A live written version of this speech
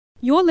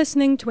You're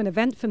listening to an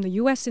event from the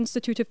U.S.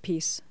 Institute of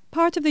Peace,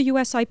 part of the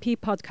USIP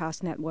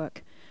podcast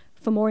network.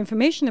 For more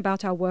information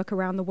about our work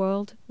around the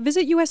world,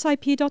 visit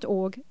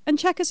usip.org and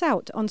check us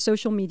out on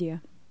social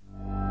media.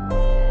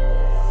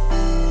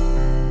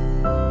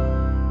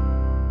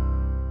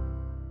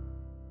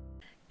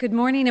 Good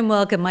morning and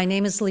welcome. My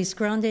name is Lise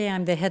Grande.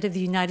 I'm the head of the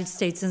United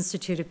States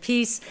Institute of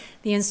Peace.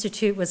 The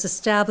Institute was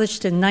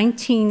established in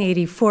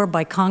 1984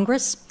 by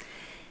Congress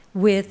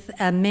with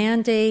a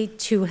mandate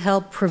to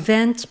help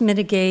prevent,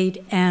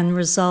 mitigate, and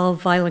resolve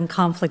violent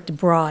conflict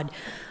abroad.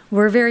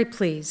 We're very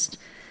pleased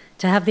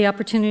to have the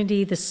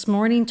opportunity this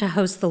morning to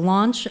host the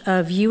launch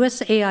of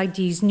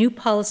USAID's new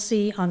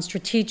policy on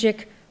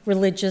strategic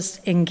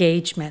religious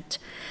engagement.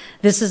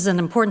 This is an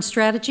important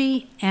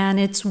strategy, and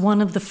it's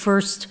one of the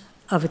first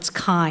of its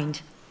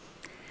kind.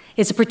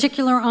 It's a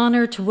particular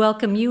honor to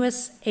welcome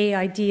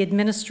USAID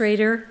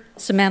Administrator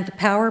Samantha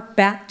Power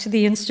back to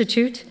the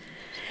Institute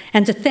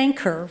and to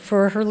thank her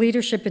for her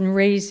leadership in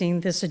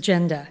raising this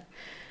agenda.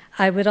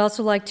 I would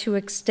also like to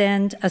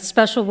extend a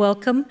special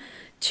welcome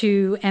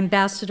to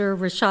Ambassador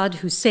Rashad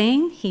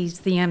Hussain. He's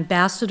the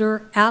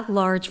Ambassador at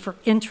Large for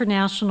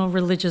International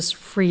Religious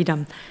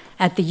Freedom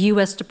at the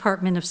U.S.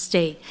 Department of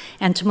State,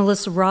 and to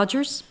Melissa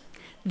Rogers,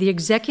 the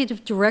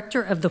Executive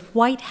Director of the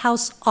White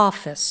House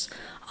Office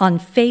on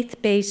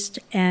Faith-Based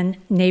and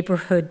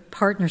Neighborhood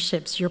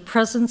Partnerships. Your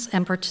presence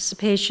and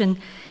participation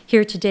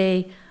here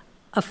today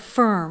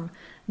affirm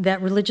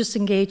that religious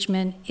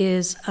engagement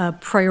is a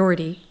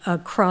priority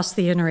across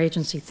the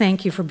interagency.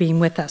 Thank you for being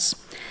with us.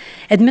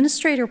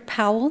 Administrator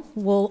Powell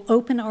will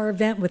open our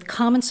event with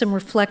comments and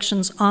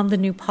reflections on the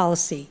new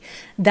policy.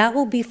 That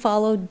will be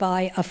followed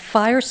by a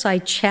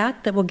fireside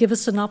chat that will give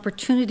us an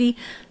opportunity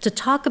to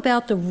talk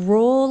about the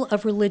role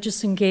of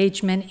religious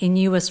engagement in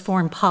U.S.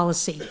 foreign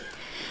policy.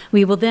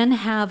 We will then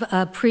have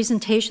a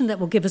presentation that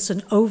will give us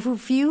an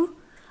overview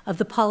of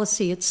the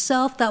policy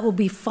itself. That will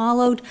be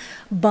followed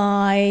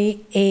by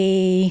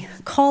a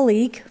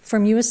colleague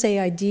from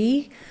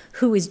USAID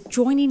who is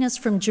joining us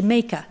from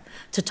Jamaica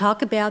to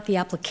talk about the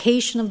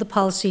application of the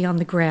policy on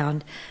the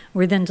ground.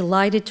 We're then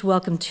delighted to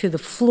welcome to the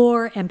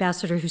floor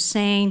Ambassador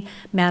Hussain,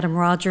 Madam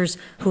Rogers,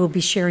 who will be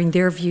sharing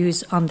their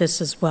views on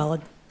this as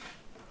well.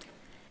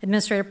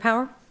 Administrator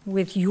Power,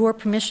 with your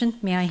permission,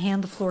 may I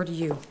hand the floor to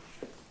you?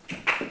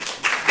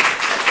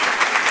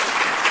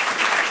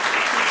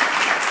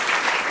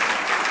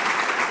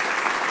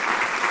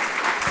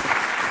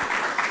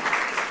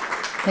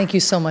 Thank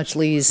you so much,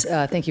 Lise.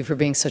 Thank you for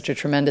being such a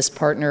tremendous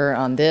partner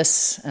on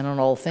this and on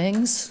all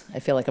things. I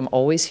feel like I'm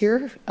always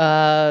here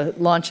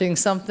launching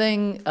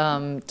something,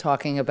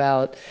 talking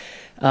about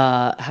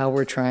how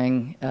we're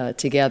trying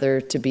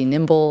together to be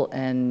nimble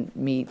and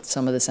meet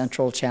some of the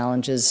central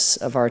challenges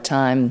of our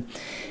time.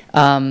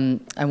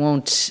 I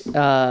won't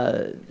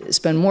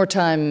spend more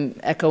time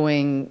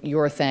echoing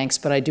your thanks,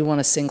 but I do want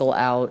to single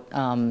out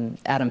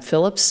Adam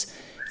Phillips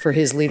for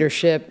his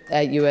leadership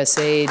at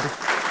USAID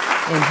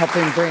in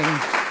helping bring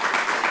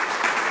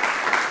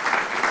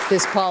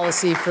this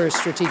policy for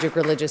strategic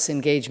religious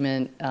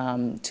engagement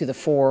to the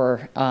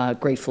fore.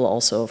 Grateful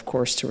also, of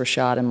course, to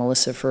Rashad and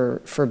Melissa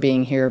for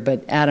being here.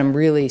 But Adam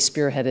really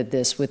spearheaded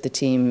this with the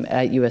team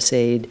at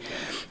USAID.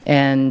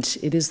 And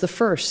it is the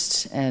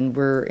first. And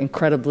we're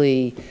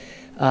incredibly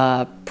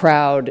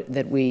proud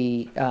that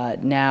we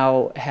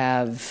now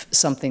have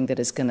something that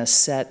is going to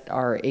set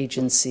our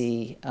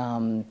agency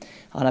on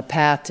a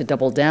path to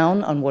double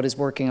down on what is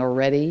working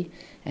already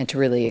and to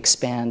really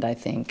expand, I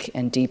think,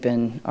 and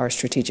deepen our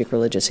strategic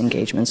religious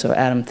engagement. So,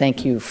 Adam,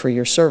 thank you for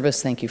your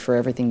service. Thank you for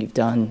everything you've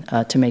done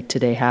to make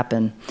today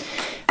happen.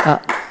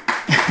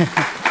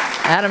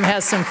 Adam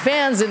has some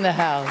fans in the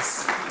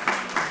house,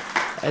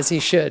 as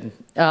he should.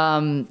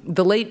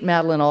 The late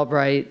Madeleine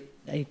Albright,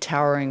 a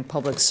towering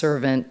public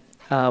servant,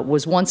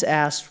 was once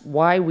asked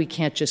why we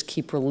can't just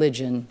keep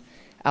religion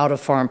out of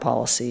foreign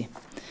policy.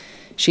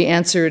 She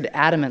answered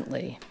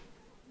adamantly,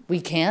 "We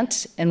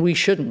can't and we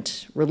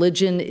shouldn't.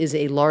 Religion is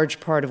a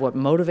large part of what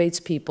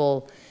motivates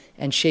people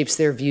and shapes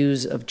their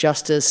views of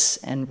justice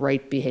and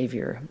right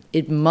behavior.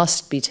 It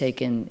must be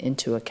taken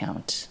into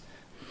account."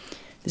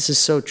 This is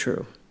so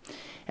true.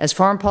 As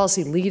foreign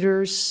policy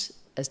leaders,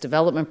 as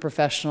development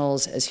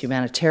professionals, as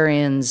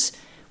humanitarians,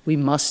 we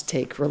must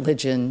take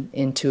religion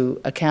into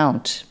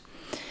account.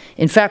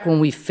 In fact, when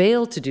we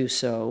fail to do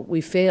so, we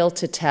fail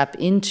to tap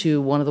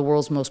into one of the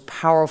world's most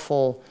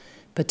powerful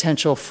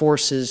potential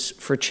forces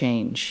for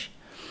change.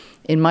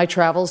 In my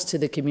travels to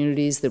the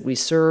communities that we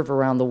serve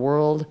around the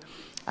world,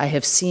 I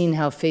have seen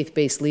how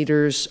faith-based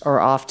leaders are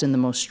often the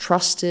most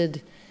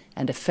trusted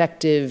and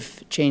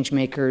effective change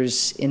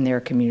makers in their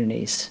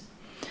communities.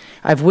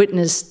 I've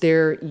witnessed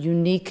their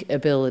unique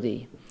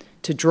ability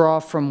to draw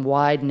from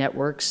wide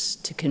networks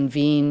to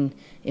convene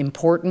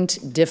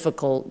important,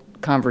 difficult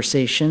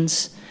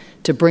conversations,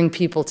 to bring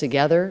people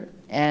together,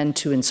 and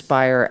to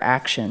inspire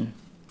action.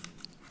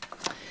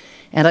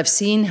 And I've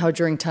seen how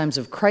during times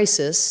of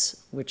crisis,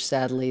 which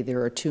sadly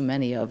there are too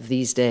many of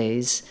these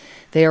days,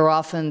 they are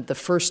often the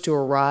first to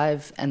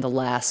arrive and the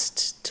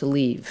last to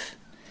leave.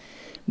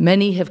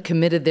 Many have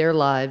committed their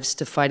lives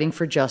to fighting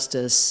for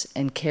justice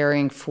and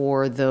caring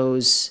for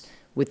those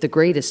with the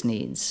greatest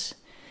needs,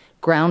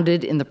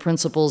 grounded in the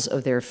principles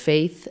of their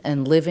faith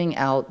and living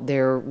out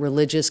their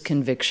religious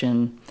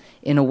conviction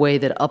in a way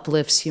that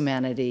uplifts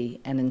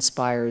humanity and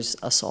inspires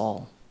us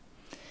all.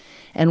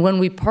 And when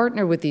we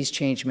partner with these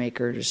change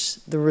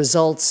makers, the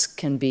results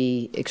can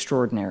be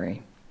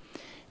extraordinary.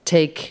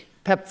 Take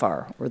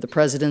PEPFAR, or the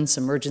President's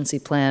Emergency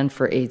Plan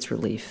for AIDS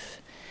Relief.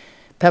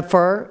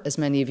 PEPFAR, as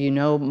many of you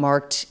know,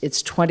 marked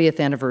its 20th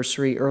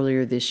anniversary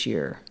earlier this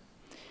year.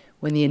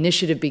 When the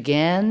initiative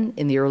began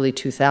in the early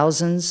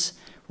 2000s,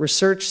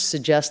 research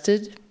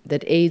suggested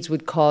that AIDS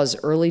would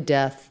cause early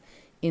death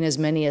in as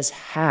many as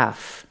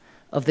half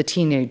of the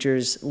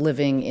teenagers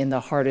living in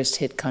the hardest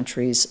hit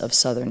countries of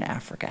Southern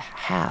Africa.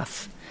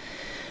 Half.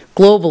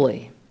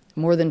 Globally,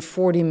 more than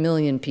 40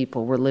 million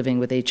people were living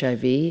with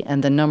HIV,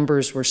 and the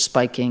numbers were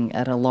spiking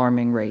at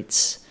alarming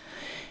rates,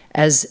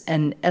 as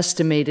an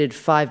estimated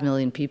 5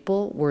 million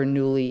people were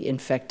newly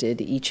infected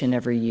each and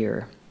every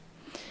year.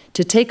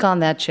 To take on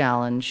that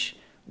challenge,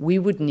 we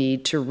would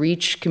need to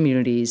reach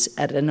communities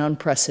at an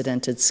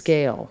unprecedented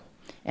scale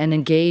and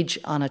engage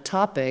on a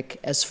topic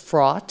as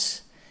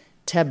fraught,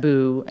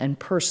 taboo, and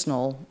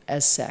personal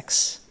as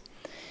sex.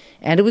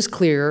 And it was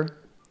clear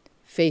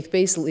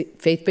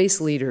faith-based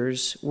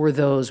leaders were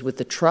those with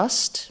the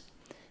trust,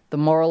 the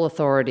moral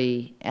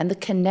authority, and the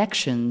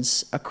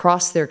connections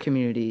across their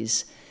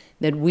communities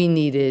that we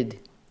needed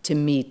to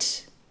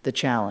meet the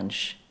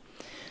challenge.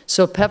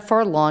 So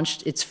PEPFAR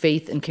launched its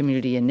Faith and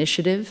Community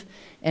Initiative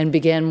and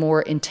began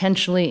more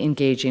intentionally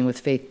engaging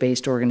with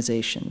faith-based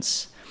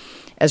organizations.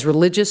 As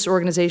religious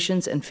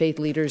organizations and faith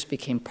leaders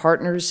became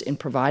partners in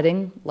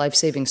providing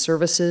life-saving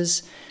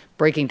services,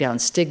 breaking down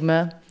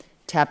stigma,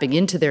 tapping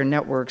into their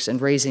networks and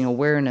raising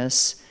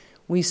awareness,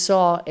 we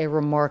saw a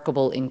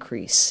remarkable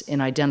increase in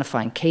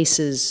identifying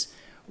cases,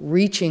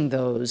 reaching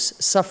those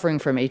suffering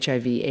from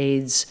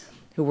HIV/AIDS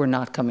who were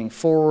not coming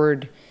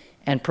forward,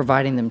 and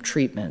providing them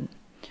treatment.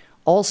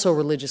 Also,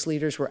 religious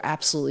leaders were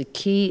absolutely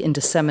key in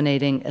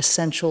disseminating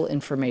essential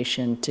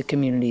information to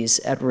communities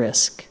at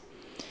risk.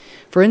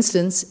 For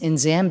instance, in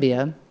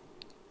Zambia,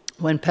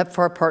 when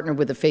PEPFAR partnered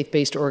with a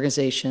faith-based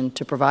organization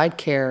to provide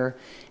care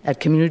at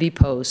community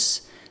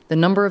posts, the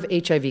number of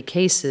HIV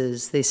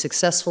cases they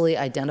successfully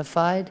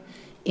identified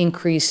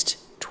increased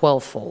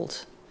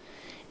 12-fold.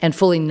 And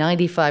fully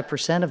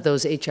 95% of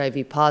those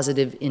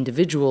HIV-positive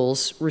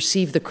individuals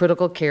received the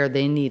critical care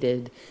they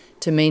needed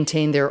to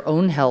maintain their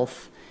own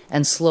health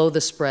and slow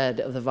the spread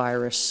of the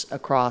virus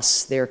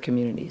across their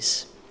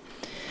communities.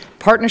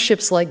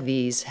 Partnerships like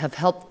these have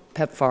helped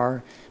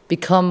PEPFAR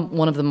become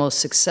one of the most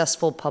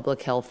successful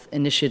public health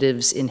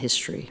initiatives in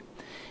history.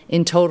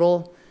 In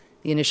total,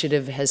 the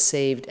initiative has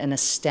saved an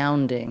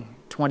astounding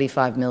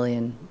 25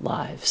 million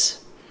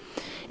lives.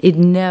 It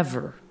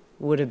never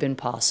would have been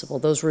possible.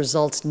 Those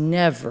results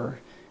never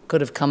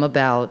could have come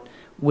about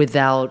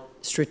without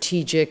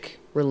strategic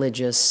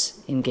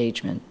religious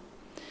engagement.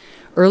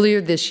 Earlier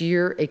this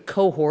year, a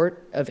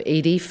cohort of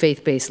 80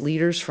 faith-based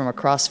leaders from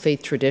across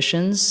faith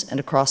traditions and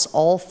across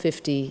all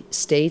 50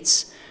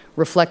 states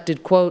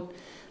reflected, quote,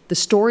 "The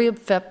story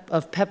of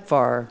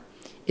PEPFAR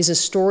is a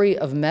story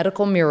of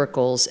medical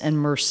miracles and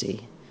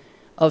mercy,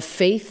 of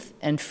faith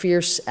and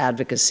fierce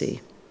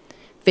advocacy.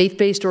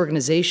 Faith-based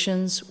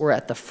organizations were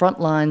at the front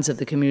lines of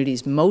the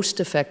communities most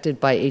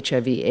affected by the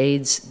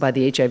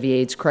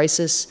HIV/AIDS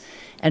crisis,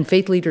 and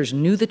faith leaders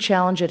knew the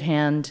challenge at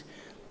hand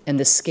and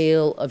the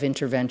scale of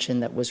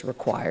intervention that was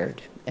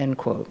required," end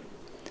quote.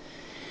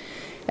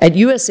 At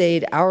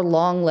USAID, our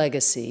long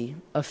legacy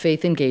of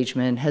faith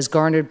engagement has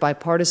garnered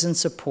bipartisan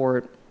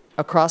support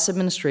across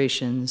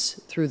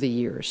administrations through the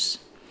years.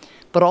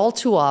 But all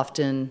too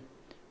often,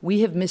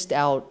 we have missed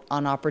out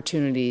on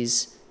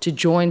opportunities to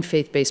join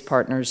faith-based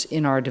partners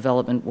in our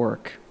development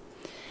work.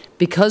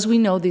 Because we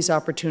know these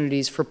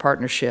opportunities for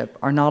partnership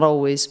are not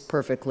always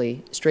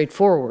perfectly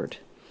straightforward.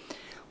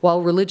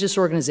 While religious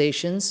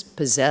organizations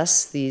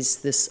possess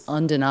this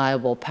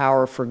undeniable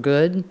power for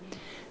good,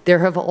 there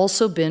have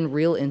also been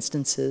real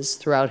instances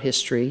throughout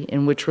history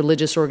in which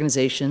religious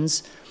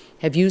organizations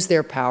have used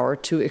their power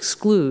to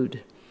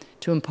exclude,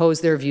 to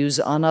impose their views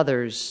on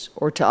others,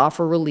 or to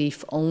offer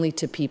relief only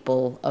to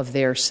people of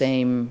their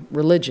same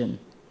religion.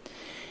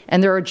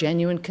 And there are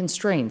genuine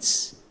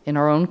constraints in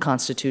our own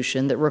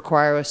Constitution that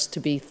require us to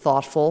be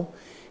thoughtful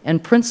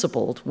and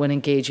principled when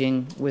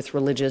engaging with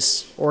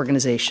religious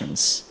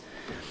organizations.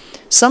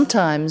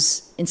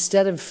 Sometimes,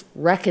 instead of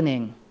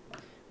reckoning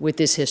with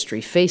this history,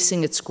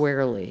 facing it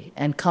squarely,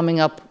 and coming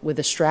up with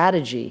a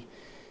strategy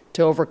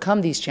to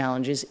overcome these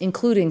challenges,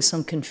 including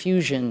some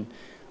confusion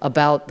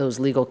about those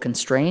legal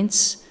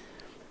constraints,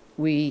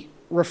 we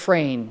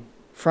refrain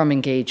from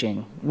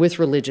engaging with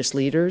religious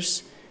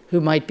leaders who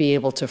might be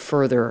able to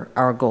further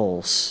our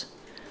goals.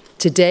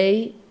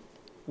 Today,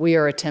 we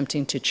are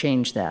attempting to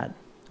change that.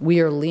 We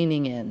are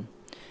leaning in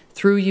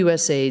through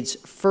USAID's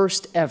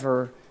first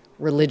ever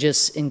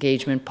religious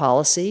engagement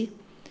policy,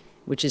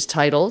 which is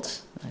titled,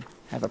 I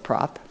have a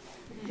prop,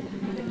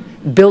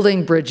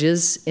 Building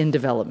Bridges in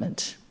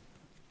Development.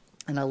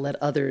 and I'll let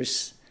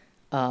others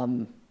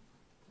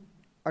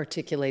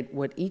articulate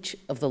what each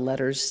of the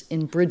letters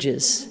in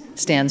Bridges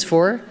stands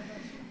for.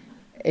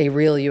 A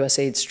real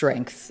USAID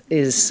strength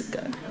is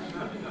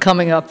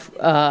coming up,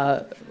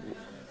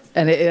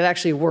 and it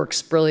actually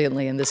works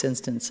brilliantly in this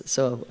instance.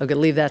 So I'm going to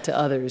leave that to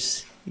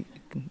others.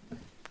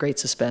 Great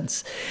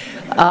suspense.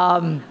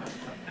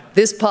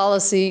 This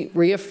policy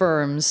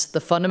reaffirms the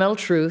fundamental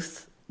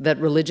truth that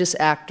religious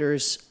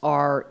actors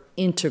are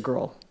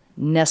integral,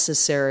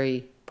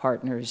 necessary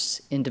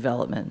partners in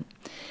development.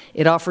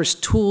 It offers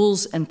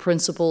tools and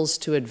principles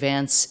to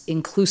advance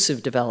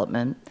inclusive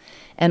development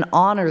and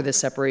honor the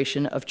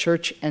separation of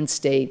church and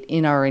state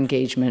in our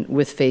engagement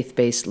with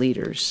faith-based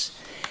leaders.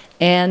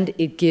 And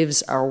it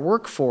gives our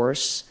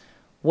workforce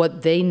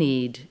what they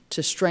need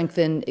to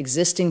strengthen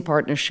existing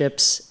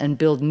partnerships and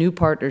build new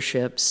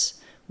partnerships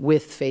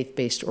with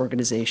faith-based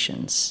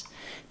organizations,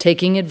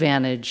 taking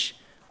advantage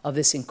of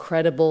this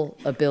incredible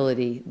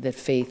ability that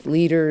faith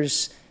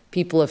leaders,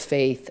 people of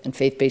faith, and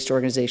faith-based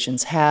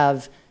organizations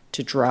have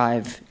to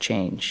drive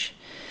change.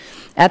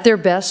 At their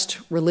best,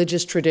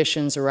 religious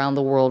traditions around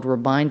the world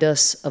remind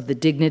us of the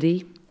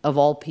dignity of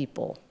all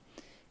people,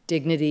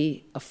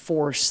 dignity, a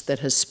force that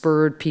has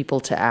spurred people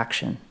to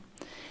action.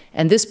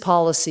 And this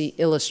policy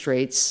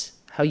illustrates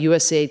how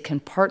USAID can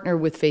partner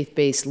with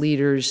faith-based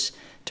leaders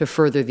to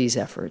further these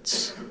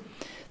efforts.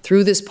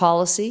 Through this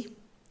policy,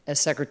 as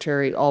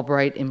Secretary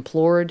Albright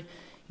implored,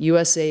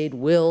 USAID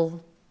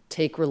will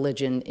take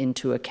religion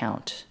into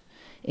account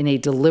in a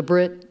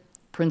deliberate,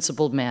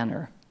 principled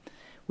manner.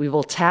 We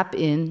will tap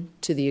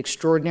into the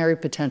extraordinary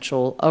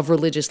potential of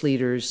religious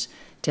leaders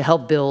to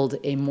help build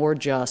a more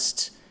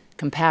just,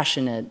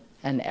 compassionate,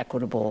 and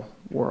equitable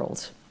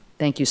world.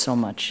 Thank you so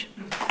much.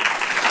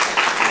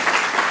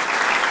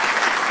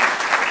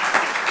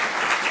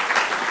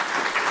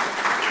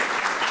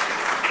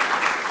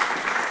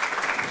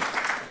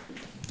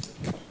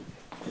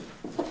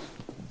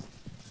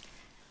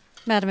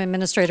 Madam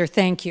Administrator,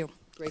 thank you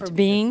for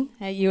being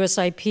at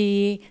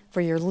USIP,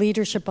 for your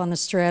leadership on the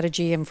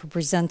strategy, and for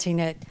presenting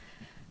it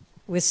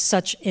with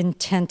such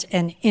intent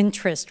and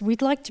interest.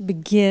 We'd like to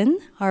begin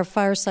our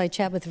fireside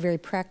chat with a very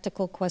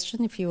practical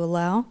question, if you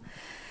allow.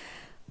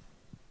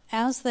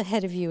 As the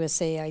head of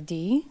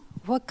USAID,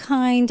 what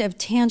kind of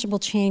tangible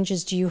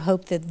changes do you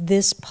hope that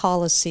this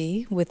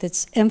policy, with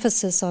its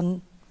emphasis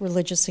on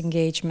religious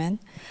engagement,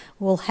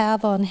 will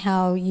have on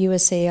how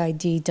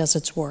USAID does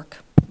its work?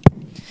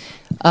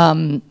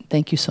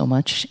 Thank you so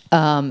much,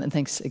 and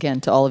thanks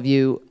again to all of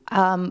you.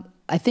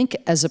 I think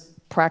as a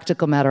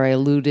practical matter, I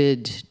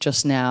alluded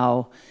just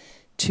now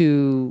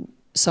to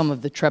some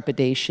of the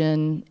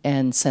trepidation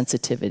and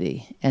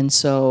sensitivity. And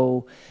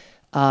so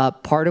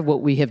part of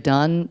what we have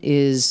done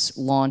is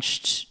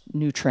launched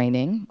new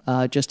training.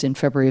 Just in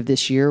February of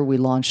this year, we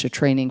launched a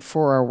training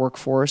for our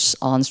workforce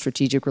on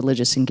strategic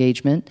religious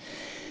engagement.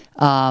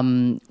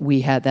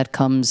 That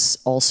comes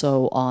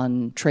also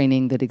on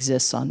training that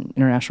exists on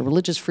international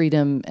religious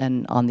freedom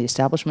and on the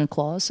Establishment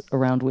Clause,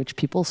 around which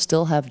people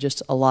still have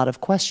just a lot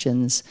of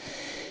questions.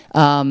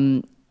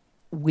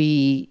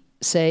 We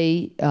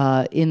say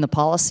in the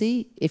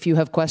policy, if you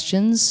have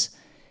questions,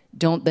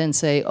 don't then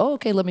say, oh,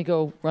 okay, let me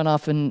go run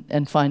off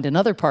and find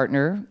another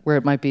partner where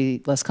it might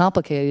be less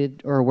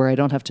complicated or where I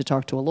don't have to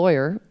talk to a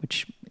lawyer,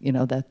 which, you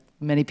know, that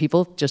many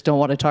people just don't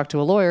want to talk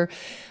to a lawyer,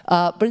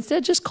 but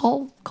instead just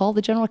call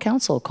the general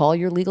counsel, call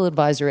your legal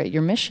advisor at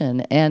your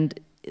mission. And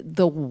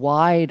the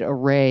wide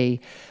array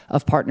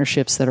of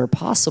partnerships that are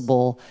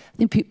possible,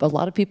 I think a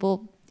lot of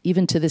people,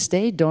 even to this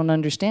day, don't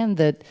understand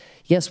that,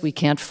 yes, we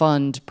can't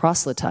fund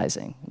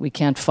proselytizing, we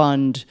can't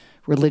fund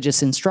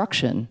religious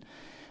instruction,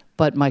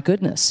 but my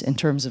goodness, in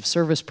terms of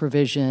service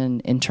provision,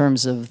 in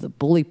terms of the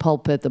bully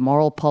pulpit, the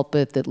moral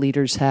pulpit that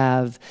leaders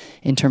have,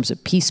 in terms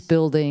of peace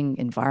building,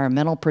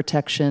 environmental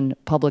protection,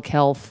 public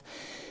health.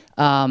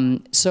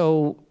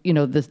 So, you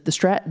know,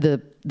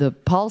 the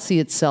policy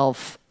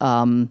itself,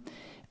 the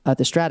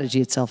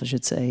strategy itself, I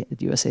should say,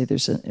 at USA,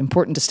 there's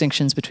important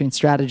distinctions between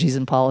strategies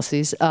and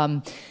policies.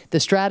 The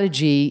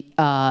strategy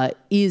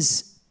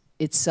is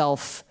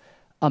itself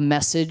a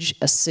message,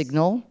 a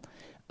signal,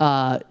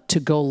 to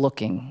go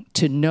looking,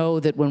 to know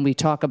that when we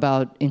talk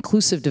about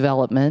inclusive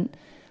development,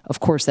 of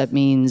course that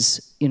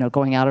means, you know,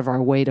 going out of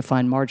our way to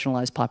find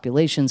marginalized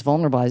populations,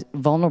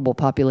 vulnerable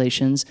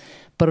populations,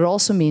 but it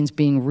also means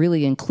being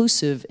really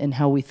inclusive in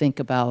how we think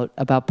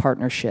about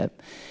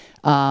partnership.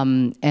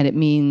 And it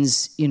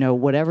means, you know,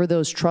 whatever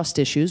those trust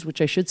issues, which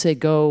I should say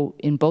go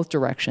in both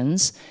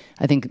directions.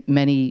 I think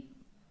many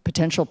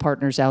potential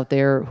partners out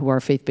there who are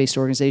faith-based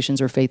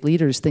organizations or faith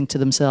leaders think to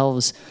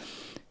themselves,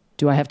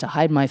 do I have to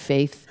hide my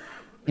faith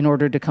in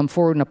order to come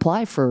forward and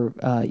apply for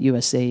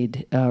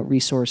USAID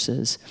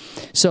resources?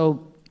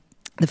 So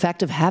the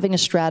fact of having a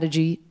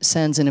strategy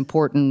sends an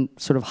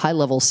important sort of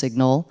high-level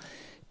signal,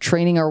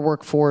 training our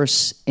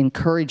workforce,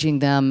 encouraging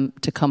them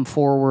to come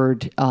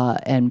forward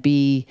and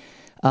be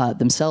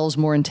themselves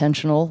more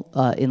intentional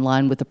in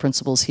line with the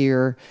principles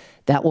here.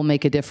 That will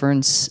make a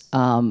difference.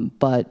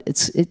 But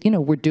you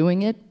know, we're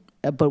doing it,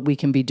 but we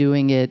can be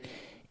doing it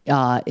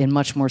in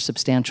much more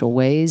substantial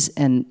ways.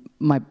 And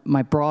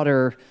my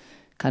broader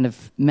kind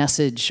of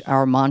message,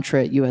 our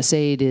mantra at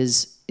USAID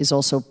is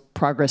also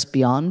progress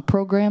beyond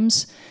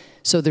programs.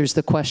 So there's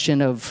the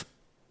question of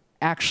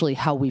actually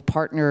how we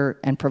partner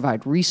and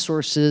provide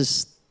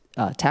resources,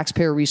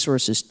 taxpayer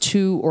resources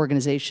to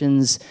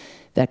organizations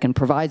that can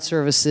provide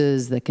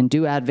services, that can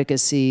do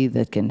advocacy,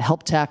 that can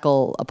help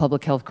tackle a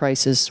public health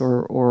crisis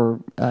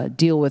or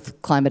deal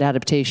with climate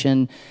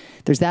adaptation.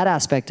 There's that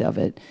aspect of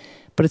it.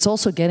 But it's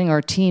also getting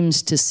our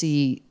teams to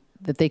see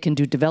that they can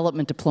do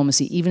development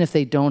diplomacy even if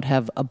they don't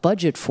have a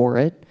budget for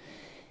it.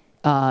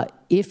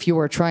 If you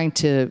are trying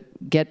to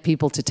get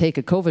people to take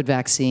a COVID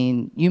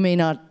vaccine, you may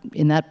not,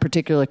 in that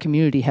particular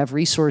community, have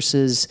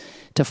resources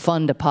to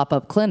fund a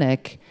pop-up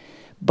clinic,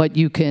 but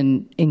you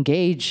can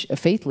engage a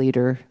faith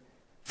leader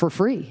for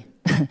free.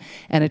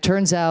 And it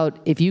turns out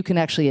if you can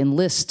actually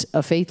enlist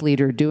a faith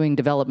leader doing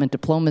development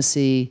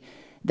diplomacy,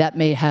 that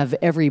may have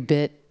every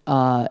bit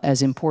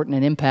as important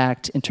an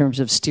impact in terms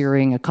of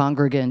steering a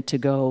congregant to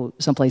go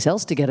someplace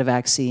else to get a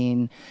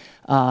vaccine,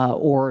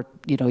 or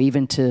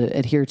even to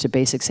adhere to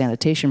basic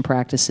sanitation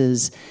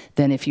practices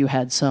than if you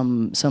had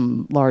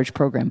some large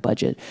program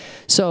budget.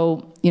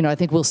 So I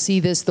think we'll see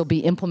this. There'll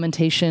be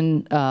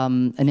implementation.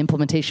 An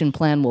implementation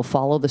plan will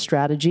follow the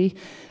strategy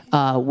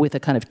with a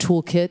kind of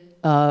toolkit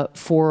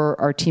for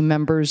our team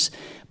members.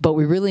 But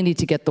we really need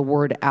to get the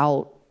word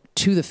out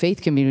to the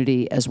faith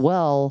community as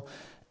well.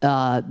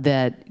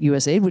 That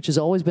USAID, which has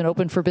always been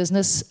open for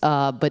business,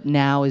 but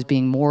now is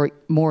being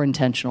more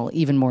intentional,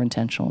 even more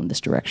intentional in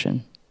this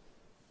direction.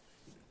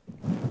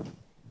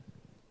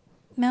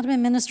 Madam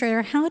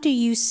Administrator, how do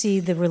you see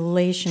the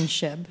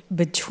relationship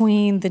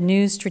between the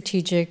new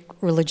strategic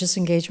religious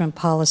engagement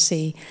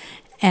policy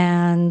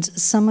and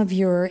some of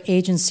your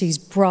agency's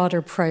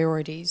broader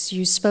priorities?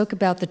 You spoke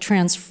about the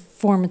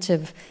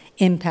transformative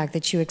impact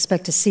that you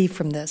expect to see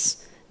from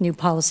this new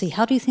policy.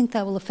 How do you think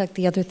that will affect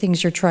the other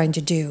things you're trying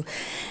to do?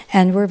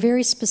 And we're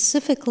very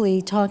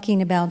specifically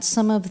talking about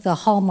some of the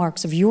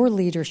hallmarks of your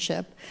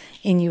leadership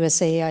in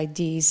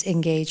USAID's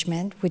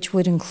engagement, which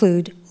would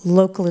include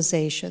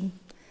localization,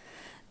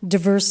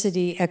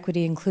 diversity,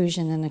 equity,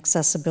 inclusion, and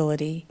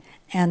accessibility,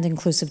 and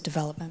inclusive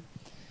development.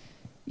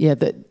 Yeah,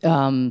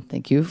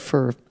 thank you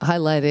for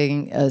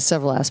highlighting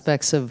several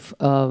aspects of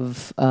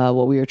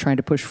what we are trying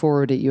to push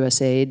forward at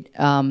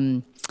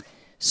USAID.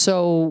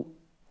 So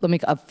let me,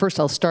 first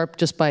I'll start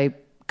just by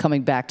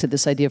coming back to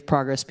this idea of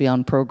progress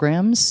beyond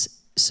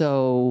programs.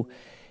 So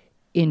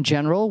in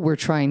general, we're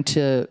trying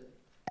to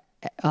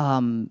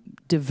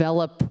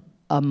develop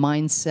a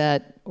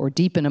mindset or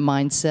deepen a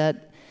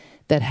mindset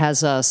that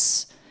has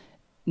us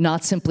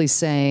not simply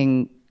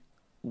saying,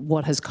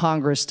 what has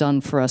Congress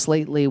done for us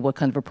lately? What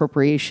kind of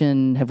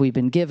appropriation have we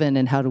been given?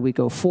 And how do we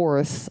go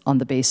forth on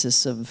the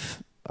basis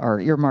of our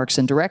earmarks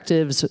and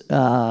directives,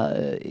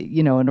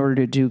 in order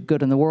to do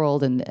good in the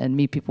world and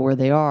meet people where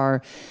they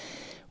are.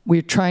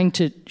 We're trying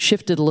to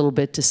shift it a little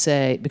bit to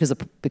say,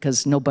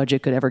 because no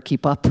budget could ever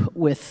keep up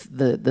with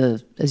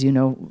the as you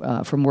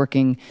know, from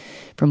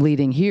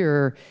leading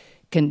here,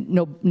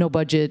 no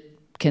budget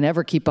can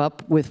ever keep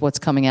up with what's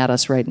coming at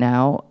us right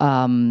now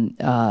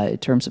in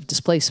terms of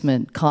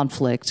displacement,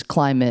 conflict,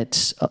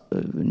 climate,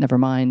 never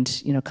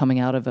mind, coming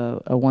out of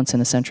a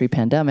once-in-a-century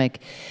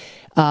pandemic.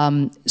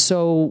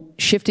 So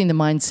shifting the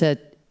mindset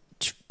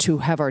to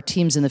have our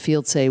teams in the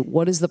field say,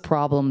 what is the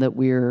problem that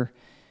we're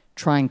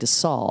trying to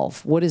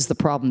solve? What is the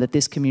problem that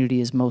this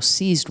community is most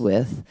seized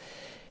with?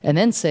 And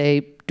then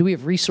say, do we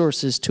have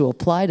resources to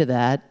apply to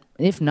that?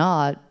 And if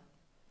not,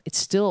 it's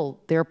still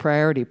their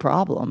priority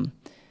problem.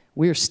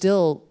 We're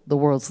still the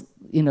world's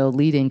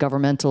leading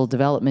governmental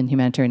development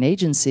humanitarian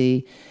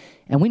agency,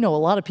 and we know a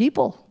lot of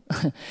people.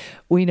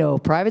 We know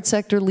private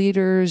sector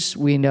leaders.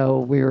 We know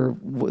we're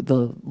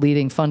the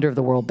leading funder of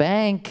the World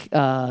Bank.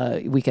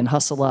 We can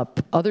hustle up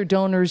other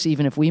donors,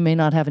 even if we may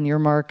not have an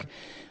earmark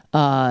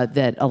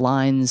that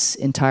aligns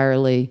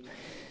entirely.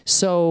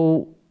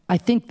 So I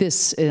think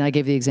this, and I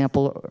gave the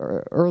example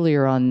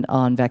earlier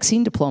on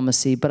vaccine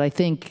diplomacy, but I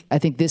think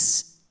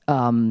this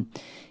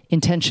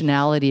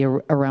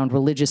intentionality around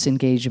religious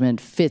engagement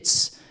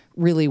fits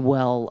really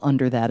well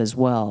under that as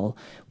well.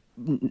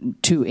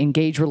 To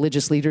engage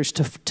religious leaders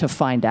to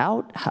find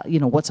out how,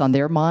 what's on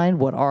their mind,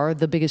 what are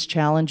the biggest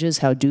challenges,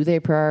 how do they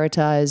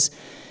prioritize,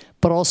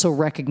 but also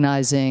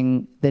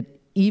recognizing that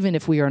even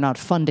if we are not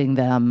funding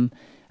them,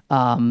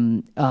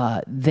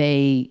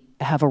 they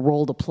have a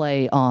role to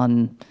play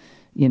on,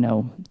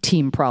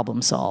 team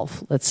problem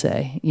solve, let's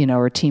say,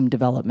 or team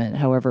development,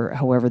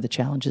 however the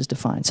challenge is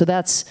defined. So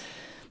that's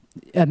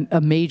a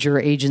major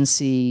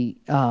agency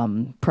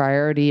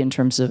priority in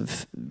terms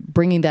of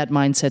bringing that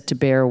mindset to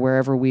bear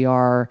wherever we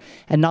are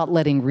and not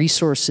letting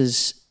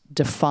resources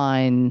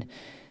define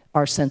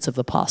our sense of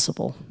the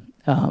possible.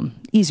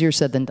 Easier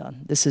said than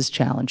done. This is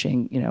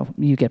challenging.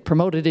 You get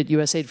promoted at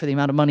USAID for the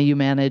amount of money you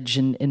manage,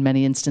 and in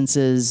many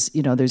instances,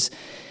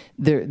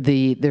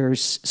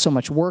 there's so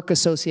much work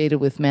associated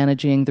with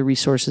managing the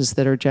resources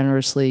that are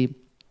generously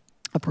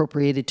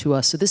appropriated to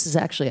us. So this is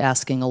actually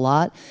asking a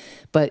lot,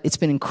 but it's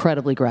been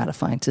incredibly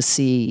gratifying to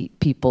see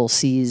people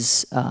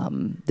seize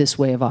this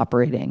way of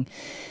operating.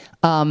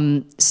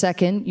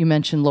 Second, you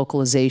mentioned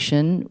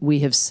localization. We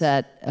have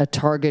set a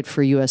target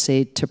for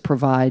USAID to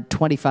provide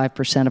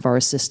 25% of our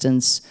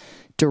assistance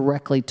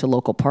directly to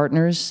local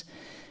partners,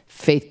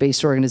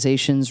 faith-based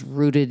organizations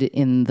rooted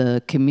in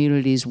the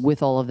communities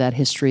with all of that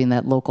history and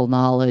that local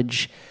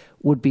knowledge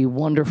would be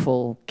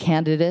wonderful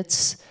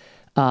candidates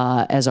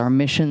as our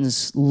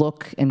missions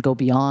look and go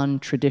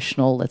beyond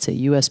traditional, let's say,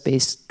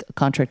 US-based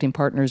contracting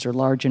partners or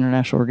large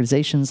international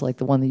organizations like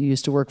the one that you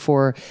used to work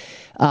for.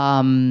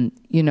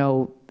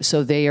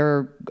 So they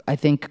are, I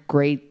think,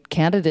 great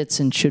candidates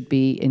and should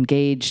be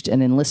engaged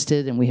and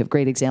enlisted, and we have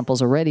great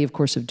examples already, of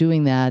course, of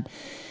doing that.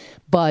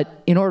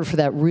 But in order for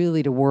that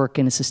really to work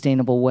in a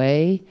sustainable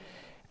way,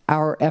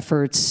 our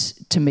efforts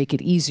to make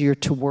it easier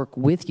to work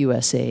with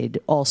USAID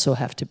also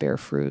have to bear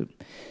fruit.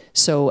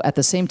 So at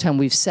the same time,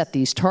 we've set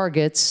these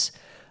targets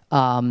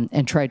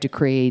and tried to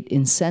create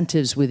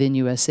incentives within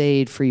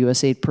USAID for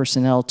USAID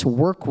personnel to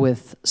work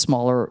with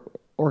smaller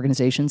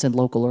organizations and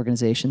local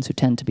organizations who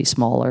tend to be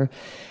smaller.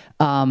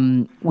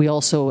 We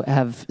also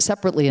have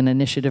separately an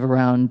initiative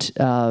around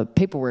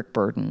paperwork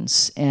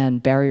burdens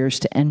and barriers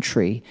to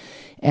entry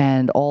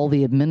and all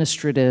the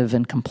administrative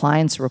and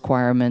compliance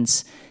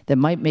requirements that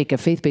might make a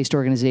faith-based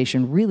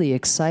organization really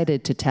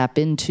excited to tap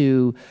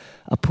into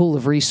a pool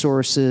of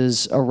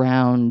resources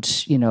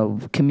around,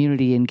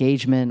 community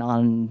engagement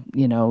on,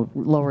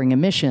 lowering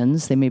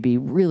emissions. They may be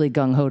really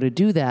gung-ho to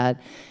do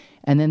that,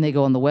 and then they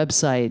go on the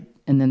website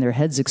and then their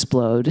heads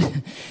explode,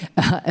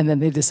 and then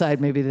they decide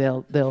maybe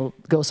they'll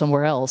go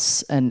somewhere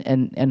else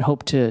and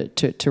hope to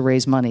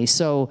raise money.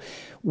 So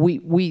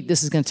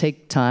this is going to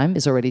take time,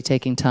 is already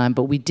taking time,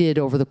 but we did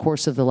over the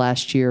course of the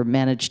last year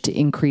manage to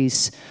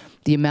increase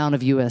the amount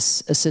of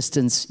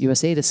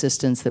USAID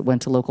assistance that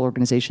went to local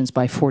organizations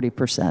by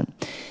 40%.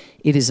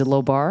 It is a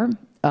low bar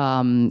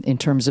in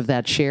terms of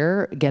that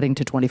share. Getting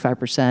to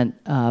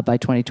 25% by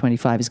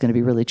 2025 is going to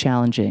be really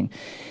challenging.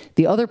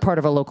 The other part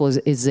of our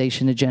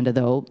localization agenda,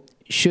 though,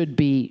 should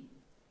be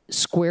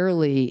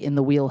squarely in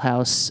the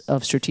wheelhouse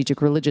of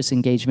strategic religious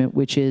engagement,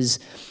 which is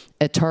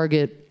a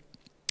target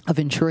of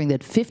ensuring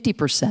that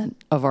 50%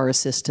 of our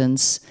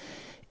assistance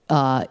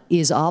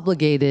is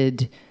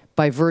obligated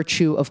by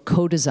virtue of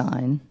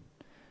co-design,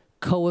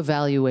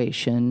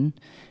 co-evaluation,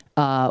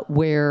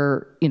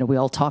 where we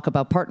all talk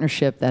about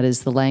partnership. That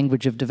is the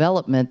language of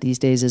development these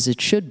days, as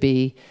it should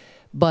be,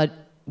 but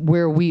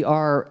where we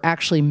are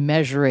actually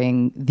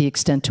measuring the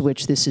extent to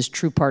which this is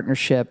true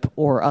partnership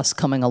or us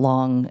coming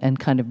along and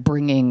kind of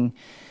bringing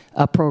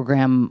a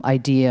program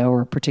idea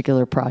or a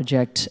particular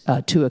project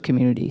to a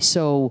community.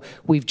 So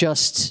we've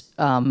just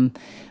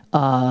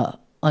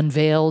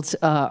unveiled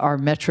our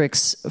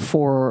metrics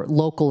for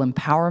local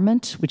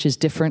empowerment, which is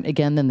different,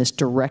 again, than this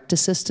direct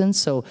assistance.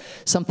 So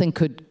something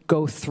could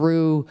go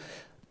through,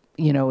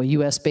 a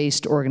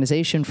US-based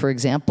organization, for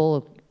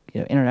example,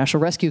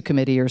 International Rescue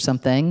Committee or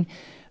something,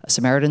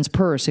 Samaritan's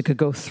Purse. It could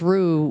go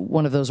through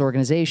one of those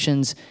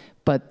organizations,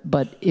 but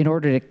in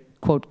order to,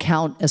 quote,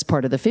 count as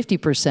part of the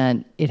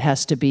 50%, it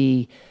has to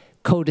be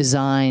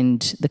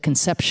co-designed, the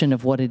conception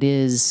of what it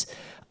is,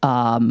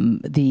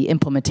 the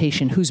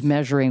implementation, who's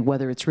measuring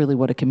whether it's really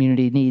what a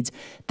community needs,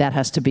 that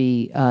has to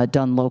be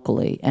done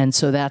locally. And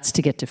so that's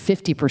to get to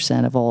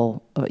 50% of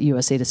all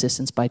USAID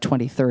assistance by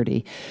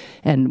 2030.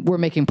 And we're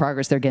making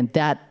progress there. Again,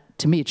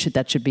 to me,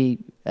 that should be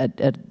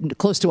at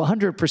close to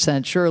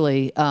 100%,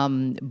 surely,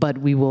 but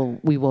we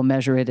will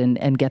measure it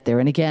and get there.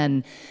 And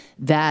again,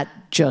 that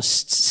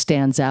just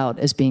stands out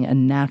as being a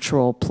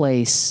natural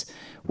place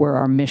where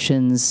our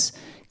missions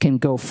can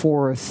go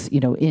forth,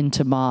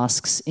 into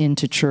mosques,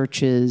 into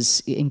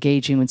churches,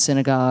 engaging with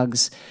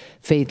synagogues,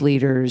 faith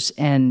leaders,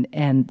 and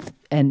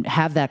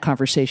have that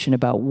conversation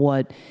about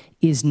what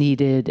is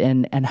needed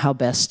and how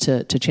best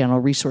to channel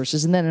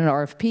resources. And then an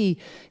RFP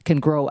can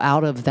grow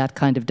out of that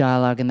kind of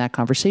dialogue and that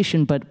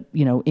conversation, but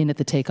in at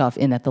the takeoff,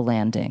 in at the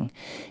landing.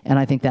 And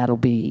I think that'll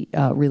be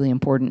really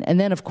important. And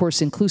then, of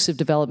course, inclusive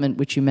development,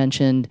 which you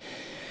mentioned.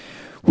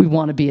 We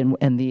want to be,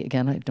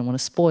 again, I don't want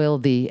to spoil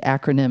the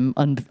acronym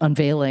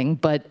unveiling,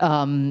 but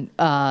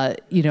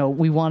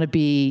we want to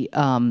be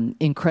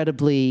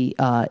incredibly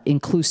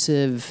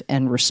inclusive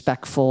and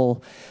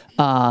respectful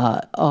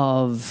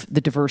of the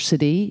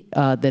diversity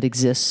that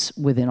exists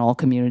within all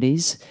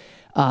communities.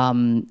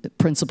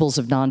 Principles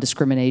of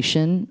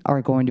non-discrimination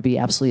are going to be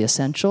absolutely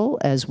essential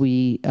as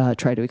we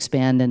try to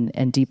expand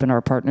and deepen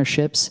our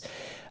partnerships.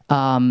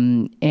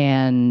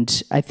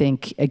 And I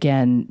think,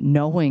 again,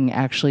 knowing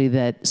actually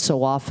that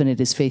so often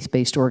it is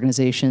faith-based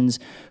organizations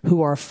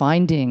who are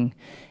finding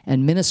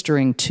and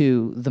ministering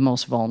to the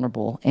most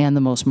vulnerable and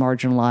the most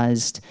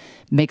marginalized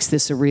makes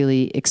this a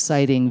really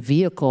exciting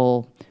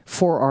vehicle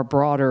for our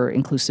broader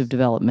inclusive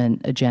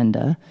development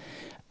agenda.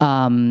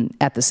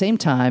 At the same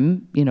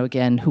time,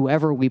 again,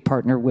 whoever we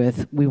partner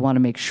with, we want to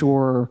make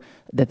sure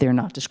that they're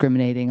not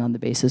discriminating on the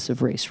basis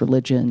of race,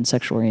 religion,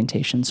 sexual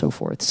orientation, so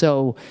forth.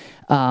 So,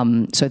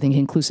 I think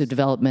inclusive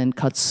development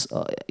cuts,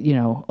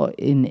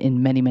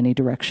 in many, many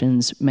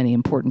directions, many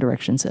important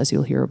directions, as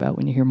you'll hear about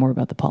when you hear more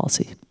about the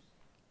policy.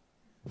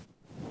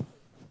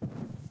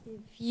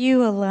 If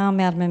you allow,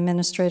 Madam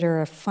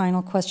Administrator, a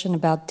final question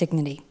about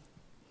dignity,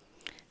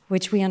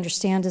 which we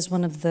understand is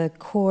one of the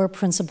core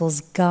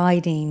principles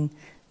guiding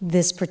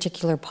this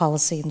particular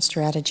policy and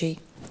strategy.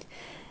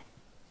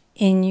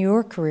 In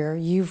your career,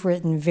 you've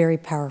written very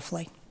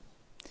powerfully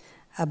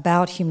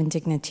about human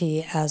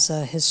dignity as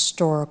a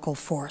historical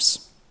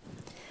force.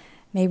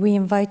 May we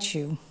invite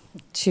you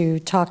to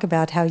talk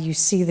about how you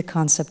see the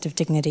concept of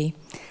dignity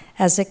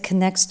as it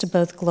connects to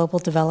both global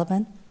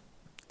development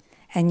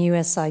and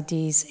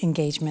USAID's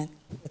engagement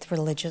with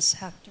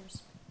religious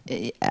actors?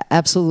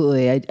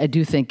 Absolutely. I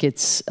do think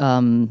it's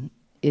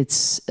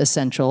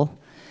essential.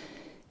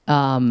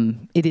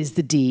 It is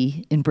the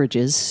D in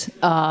Bridges.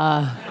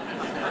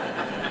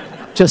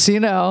 Just so you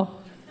know,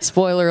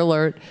 spoiler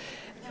alert.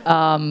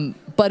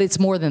 But it's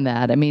more than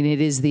that. I mean, it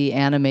is the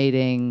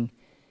animating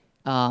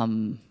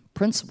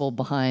principle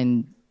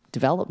behind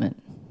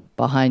development,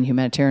 behind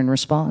humanitarian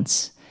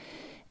response.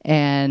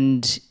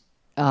 And,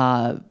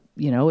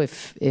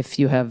 if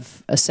you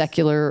have a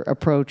secular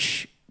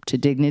approach to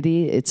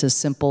dignity, it's as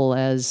simple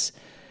as,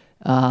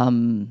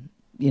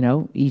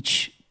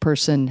 each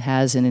person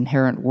has an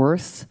inherent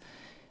worth.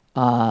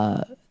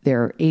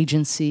 Their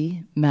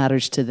agency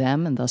matters to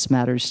them and thus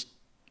matters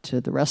to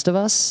the rest of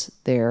us.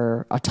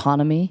 Their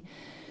autonomy,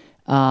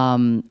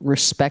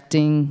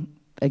 respecting,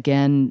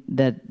 again,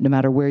 that no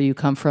matter where you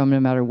come from, no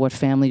matter what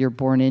family you're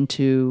born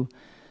into,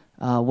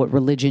 what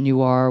religion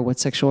you are, what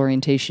sexual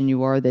orientation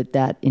you are,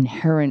 that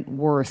inherent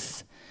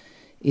worth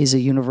is a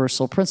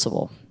universal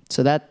principle.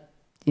 So that,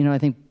 I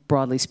think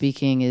broadly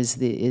speaking, is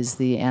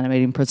the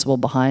animating principle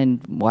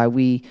behind why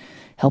we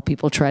help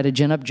people try to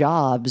gin up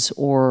jobs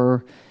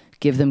or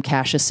give them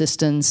cash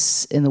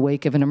assistance in the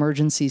wake of an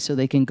emergency so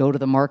they can go to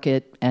the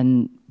market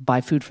and buy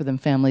food for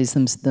families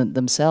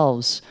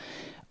themselves,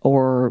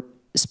 or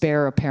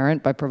spare a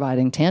parent by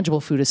providing tangible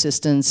food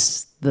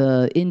assistance,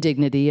 the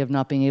indignity of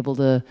not being able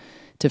to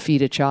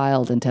feed a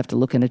child and to have to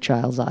look in a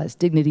child's eyes.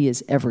 Dignity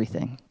is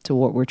everything to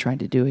what we're trying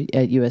to do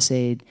at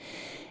USAID.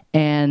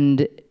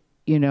 And,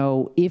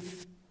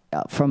 if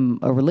from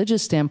a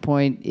religious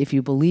standpoint, if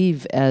you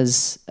believe,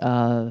 as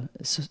I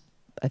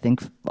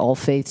think all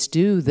faiths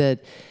do,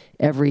 that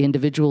every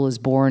individual is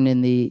born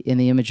in the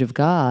image of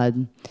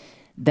God,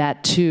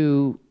 that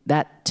to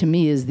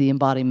me is the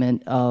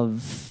embodiment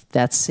of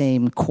that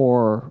same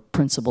core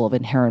principle of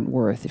inherent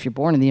worth. If you're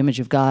born in the image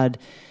of God,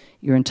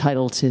 you're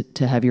entitled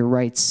to have your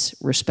rights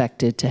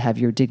respected, to have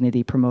your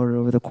dignity promoted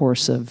over the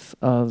course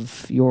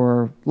of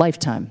your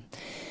lifetime.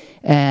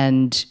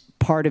 And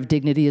part of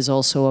dignity is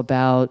also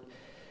about,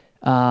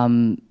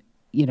 again,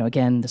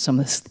 some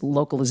of this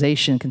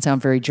localization can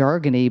sound very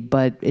jargony,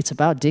 but it's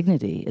about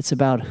dignity. It's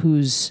about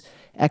who's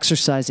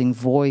exercising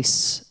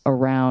voice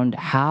around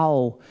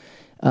how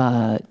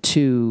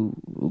to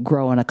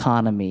grow an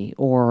economy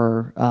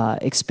or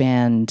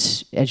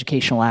expand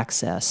educational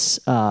access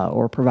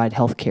or provide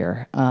health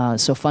care.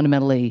 So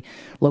fundamentally,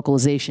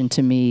 localization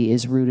to me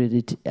is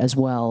rooted as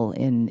well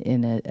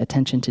in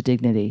attention to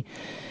dignity.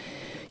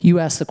 You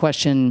asked the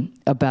question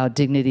about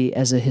dignity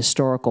as a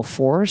historical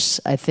force.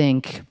 I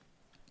think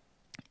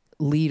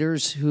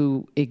leaders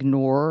who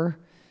ignore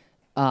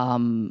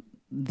or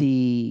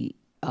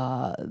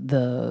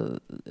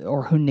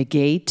who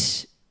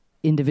negate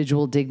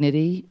individual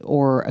dignity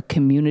or a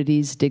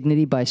community's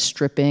dignity by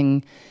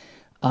stripping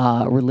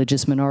a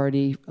religious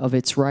minority of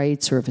its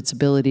rights or of its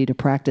ability to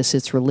practice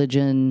its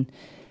religion.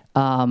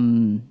 I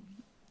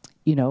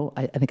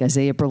think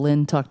Isaiah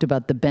Berlin talked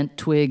about the bent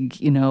twig,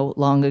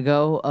 long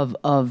ago,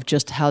 of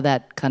just how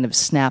that kind of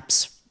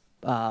snaps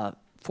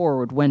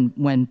forward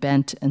when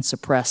bent and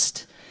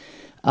suppressed.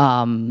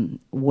 When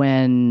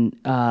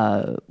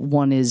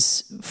one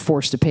is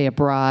forced to pay a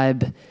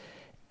bribe,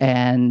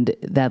 and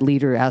that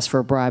leader asks for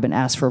a bribe,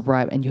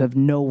 and you have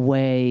no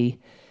way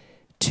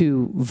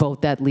to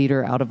vote that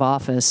leader out of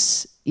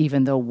office,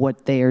 even though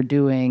what they are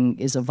doing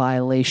is a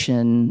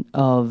violation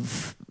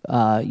of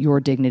your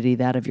dignity,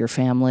 that of your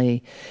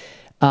family.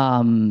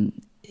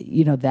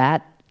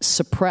 That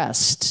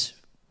suppressed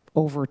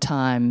over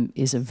time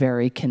is a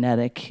very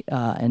kinetic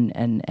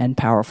and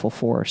powerful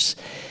force.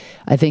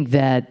 I think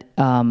that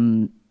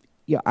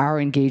our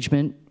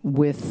engagement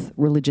with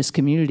religious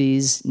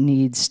communities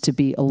needs to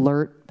be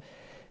alert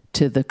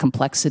to the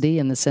complexity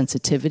and the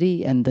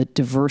sensitivity and the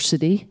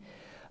diversity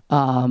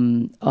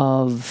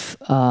of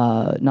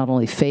not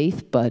only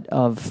faith, but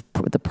of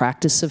the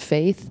practice of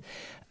faith,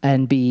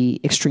 and be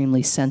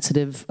extremely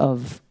sensitive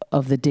of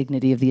the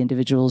dignity of the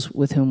individuals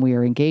with whom we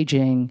are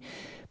engaging.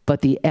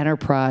 But the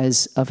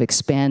enterprise of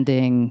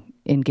expanding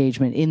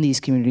engagement in these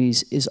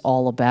communities is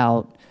all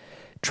about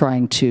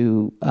trying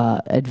to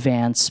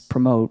advance,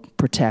 promote,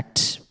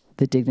 protect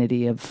the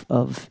dignity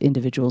of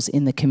individuals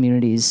in the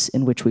communities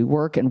in which we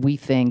work. And we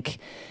think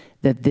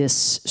that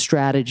this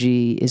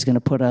strategy is going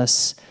to put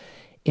us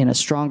in a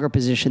stronger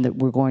position, that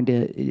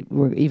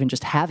we're even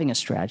just having a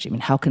strategy. I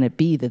mean, how can it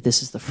be that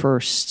this is the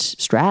first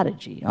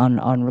strategy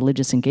on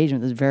religious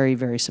engagement? That's very,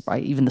 very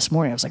surprising. Even this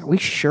morning, I was like, are we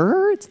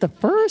sure it's the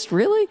first,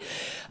 really?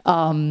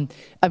 I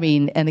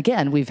mean, and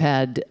again, we've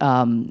had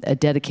a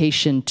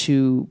dedication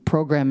to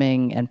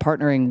programming and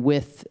partnering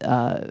with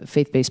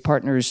faith-based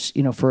partners,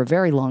 for a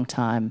very long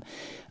time.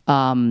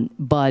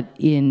 But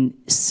in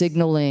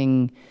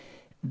signaling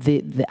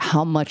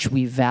how much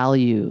we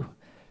value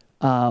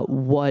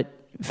what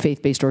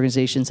faith-based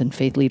organizations and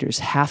faith leaders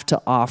have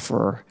to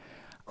offer,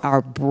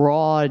 our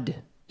broad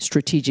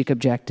strategic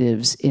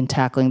objectives in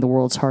tackling the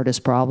world's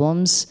hardest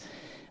problems.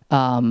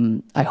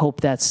 I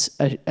hope that's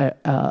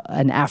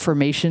an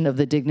affirmation of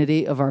the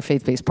dignity of our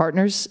faith-based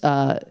partners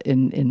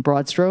in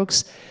broad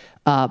strokes,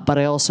 but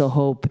I also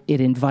hope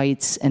it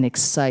invites and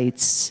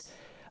excites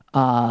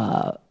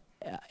a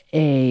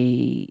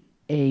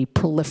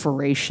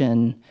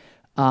proliferation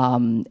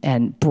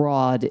and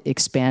broad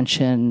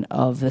expansion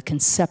of the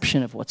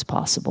conception of what's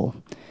possible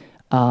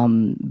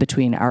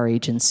between our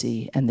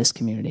agency and this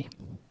community.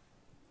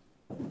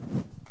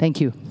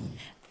 Thank you.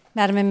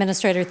 Madam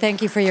Administrator,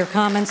 thank you for your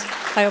comments.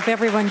 I hope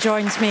everyone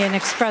joins me in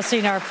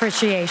expressing our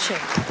appreciation.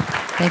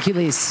 Thank you,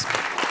 Lise.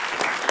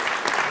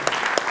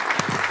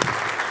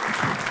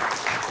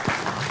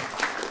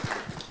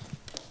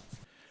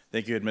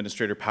 Thank you,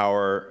 Administrator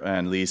Power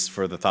and Lise,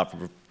 for the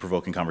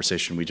thought-provoking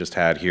conversation we just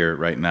had here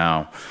right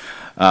now.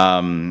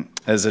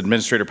 As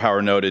Administrator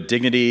Power noted,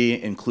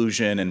 dignity,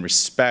 inclusion, and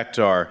respect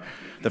are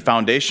the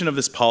foundation of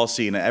this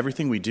policy and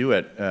everything we do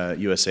at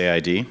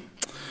USAID.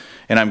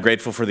 And I'm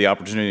grateful for the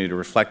opportunity to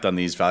reflect on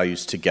these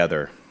values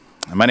together.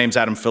 My name's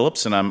Adam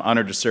Phillips, and I'm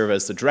honored to serve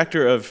as the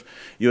Director of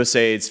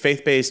USAID's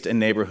Faith-Based and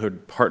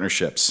Neighborhood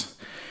Partnerships.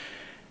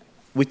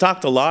 We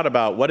talked a lot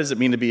about what does it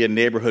mean to be a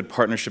neighborhood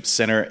partnership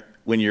center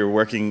when you're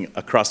working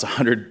across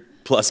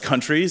 100+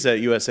 countries at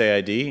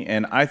USAID,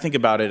 and I think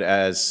about it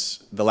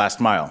as the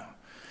last mile.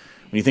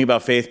 When you think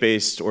about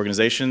faith-based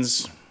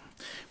organizations,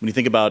 when you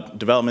think about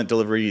development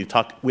delivery,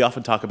 we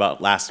often talk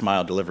about last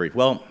mile delivery.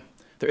 Well,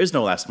 there is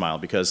no last mile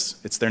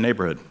because it's their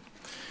neighborhood.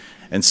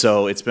 And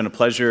so it's been a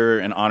pleasure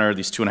and honor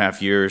these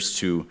 2.5 years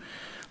to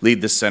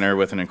lead this center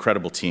with an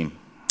incredible team.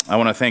 I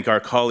want to thank our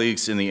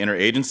colleagues in the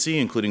interagency,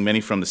 including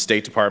many from the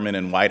State Department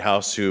and White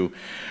House who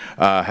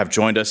have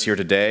joined us here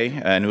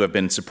today and who have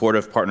been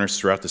supportive partners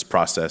throughout this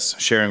process,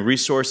 sharing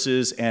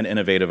resources and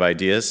innovative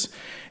ideas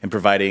and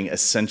providing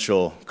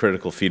essential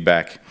critical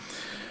feedback.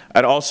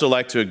 I'd also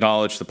like to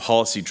acknowledge the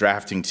policy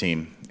drafting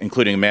team,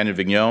 including Amanda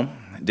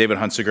Vigneault, David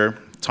Hunsiger,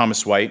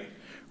 Thomas White,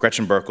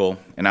 Gretchen Burkle,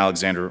 and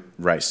Alexandra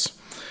Rice.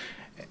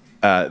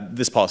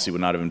 This policy would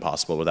not have been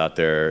possible without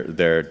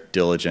their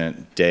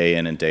diligent day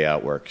in and day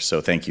out work. So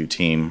thank you,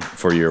 team,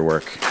 for your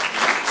work.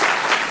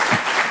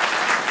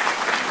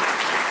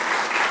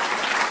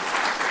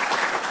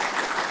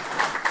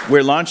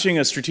 We're launching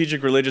a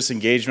strategic religious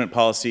engagement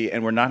policy,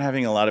 and we're not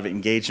having a lot of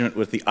engagement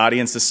with the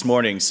audience this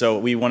morning, so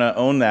we want to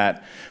own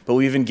that. But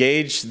we've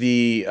engaged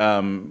the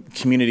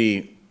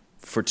community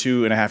for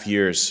 2.5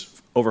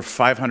 years, over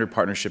 500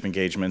 partnership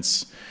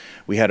engagements.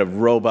 We had a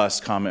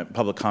robust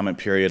public comment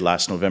period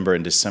last November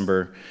and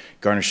December,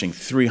 garnishing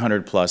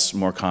 300+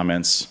 more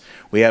comments.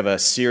 We have a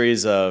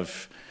series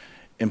of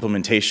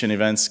implementation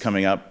events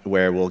coming up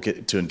where we'll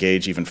get to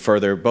engage even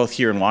further, both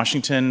here in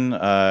Washington,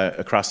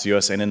 across the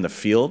U.S., and in the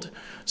field.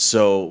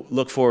 So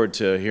look forward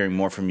to hearing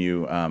more from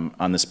you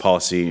on this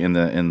policy in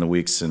the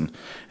weeks and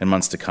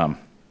months to come.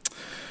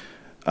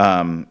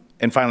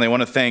 And finally, I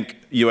want to thank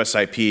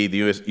USIP,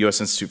 the U.S.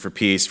 Institute for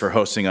Peace, for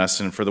hosting us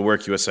and for the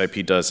work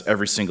USIP does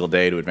every single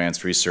day to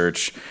advance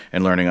research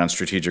and learning on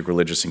strategic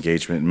religious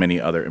engagement and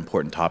many other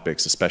important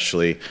topics,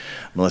 especially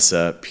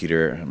Melissa,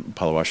 Peter, and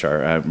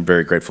Palawashar. I'm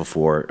very grateful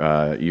for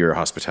your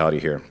hospitality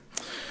here.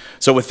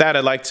 So with that,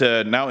 I'd like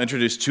to now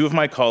introduce two of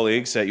my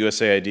colleagues at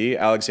USAID,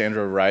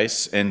 Alexandra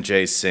Rice and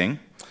Jay Singh.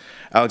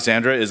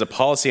 Alexandra is a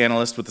policy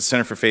analyst with the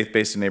Center for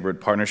Faith-Based and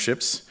Neighborhood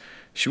Partnerships.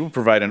 She will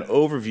provide an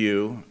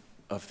overview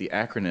of the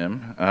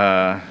acronym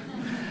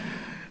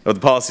of the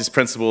policy's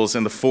principles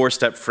and the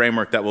 4-step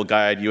framework that will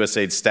guide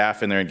USAID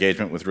staff in their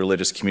engagement with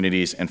religious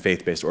communities and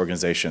faith-based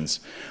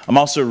organizations. I'm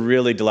also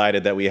really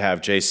delighted that we have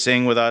Jay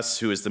Singh with us,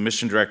 who is the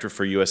mission director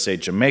for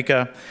USAID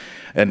Jamaica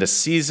and a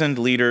seasoned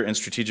leader in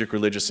strategic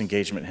religious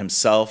engagement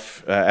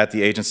himself at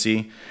the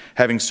agency,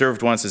 having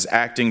served once as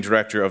acting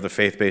director of the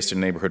Faith-Based and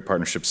Neighborhood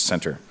Partnerships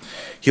Center.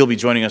 He'll be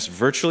joining us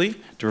virtually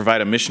to provide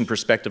a mission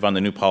perspective on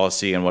the new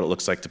policy and what it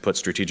looks like to put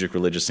strategic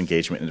religious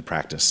engagement into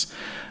practice.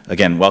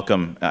 Again,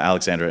 welcome,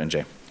 Alexandra and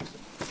Jay.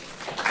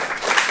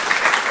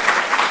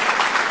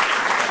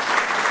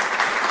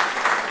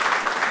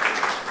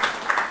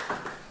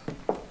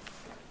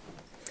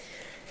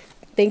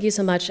 Thank you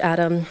so much,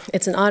 Adam.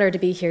 It's an honor to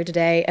be here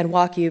today and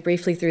walk you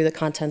briefly through the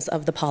contents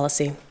of the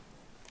policy.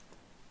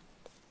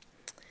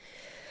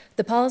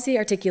 The policy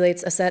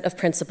articulates a set of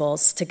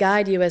principles to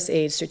guide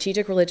USAID's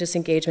strategic religious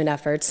engagement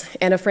efforts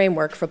and a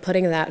framework for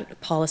putting that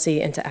policy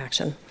into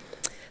action.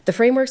 The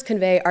frameworks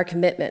convey our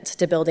commitment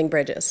to building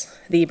bridges.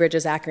 The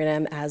BRIDGES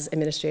acronym, as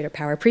Administrator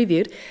Power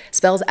previewed,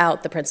 spells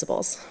out the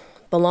principles: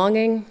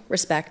 belonging,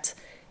 respect,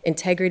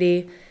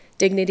 integrity,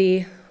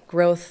 dignity,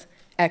 growth,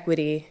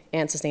 equity,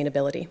 and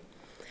sustainability.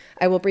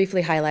 I will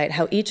briefly highlight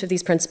how each of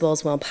these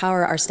principles will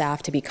empower our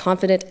staff to be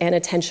confident and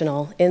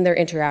intentional in their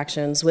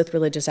interactions with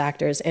religious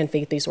actors and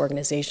faith-based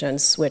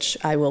organizations, which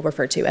I will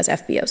refer to as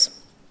FBOs.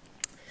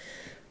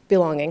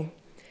 Belonging.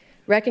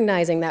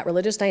 Recognizing that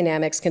religious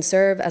dynamics can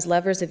serve as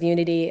levers of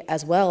unity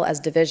as well as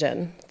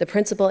division, the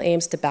principle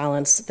aims to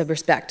balance the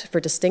respect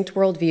for distinct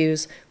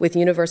worldviews with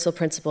universal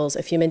principles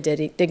of human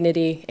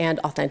dignity and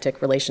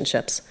authentic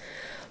relationships.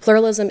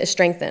 Pluralism is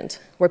strengthened,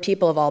 where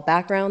people of all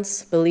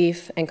backgrounds,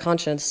 belief, and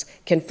conscience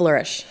can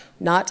flourish,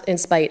 not in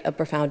spite of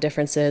profound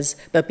differences,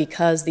 but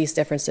because these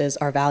differences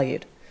are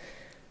valued.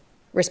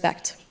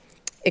 Respect.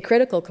 A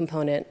critical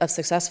component of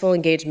successful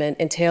engagement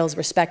entails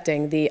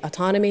respecting the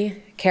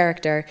autonomy,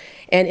 character,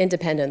 and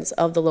independence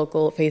of the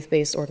local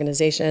faith-based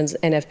organizations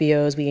and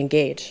FBOs we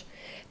engage.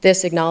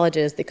 This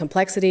acknowledges the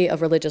complexity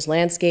of religious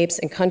landscapes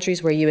in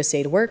countries where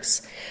USAID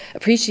works,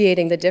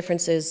 appreciating the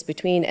differences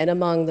between and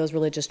among those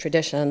religious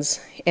traditions,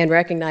 and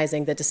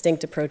recognizing the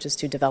distinct approaches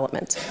to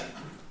development.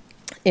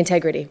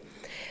 Integrity.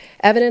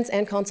 Evidence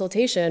and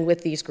consultation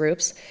with these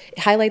groups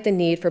highlight the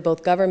need for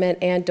both government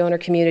and donor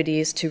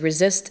communities to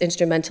resist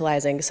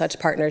instrumentalizing such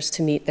partners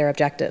to meet their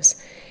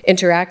objectives.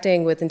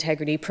 Interacting with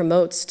integrity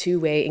promotes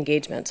two-way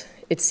engagement.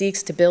 It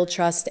seeks to build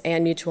trust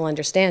and mutual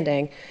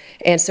understanding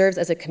and serves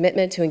as a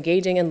commitment to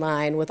engaging in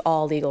line with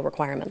all legal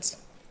requirements.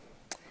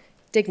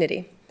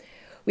 Dignity.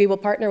 We will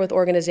partner with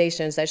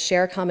organizations that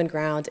share common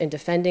ground in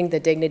defending the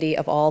dignity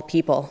of all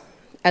people.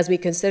 As we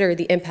consider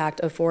the impact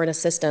of foreign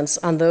assistance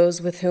on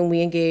those with whom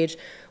we engage,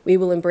 we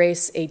will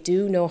embrace a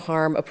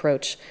do-no-harm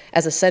approach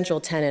as a central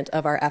tenet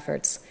of our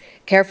efforts,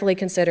 carefully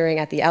considering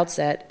at the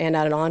outset and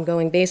on an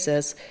ongoing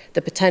basis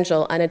the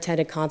potential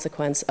unintended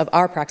consequence of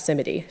our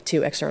proximity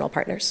to external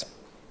partners.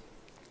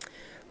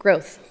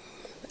 Growth.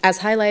 As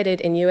highlighted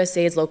in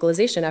USAID's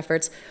localization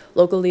efforts,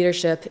 local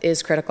leadership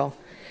is critical.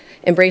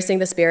 Embracing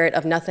the spirit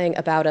of nothing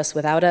about us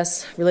without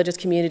us, religious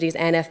communities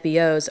and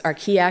FBOs are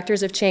key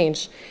actors of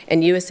change,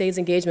 and USAID's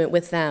engagement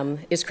with them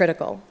is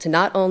critical to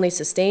not only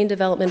sustain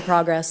development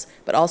progress,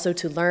 but also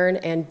to learn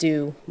and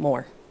do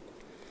more.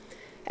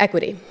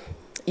 Equity.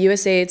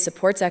 USAID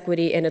supports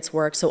equity in its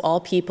work so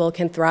all people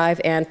can thrive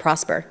and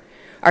prosper.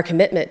 Our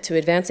commitment to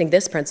advancing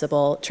this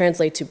principle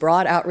translates to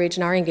broad outreach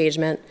in our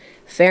engagement,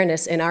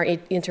 fairness in our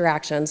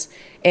interactions,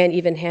 and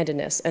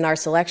even-handedness in our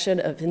selection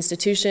of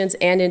institutions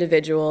and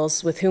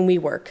individuals with whom we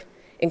work,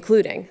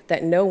 including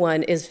that no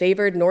one is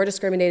favored nor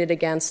discriminated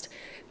against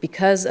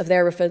because of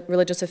their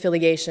religious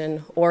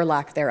affiliation or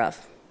lack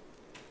thereof.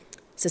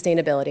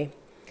 Sustainability.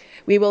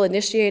 We will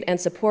initiate and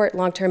support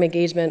long-term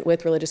engagement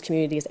with religious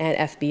communities and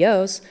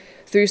FBOs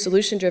through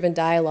solution-driven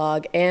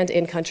dialogue and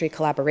in-country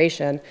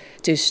collaboration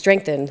to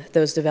strengthen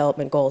those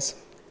development goals.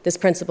 This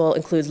principle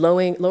includes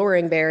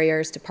lowering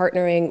barriers to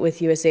partnering with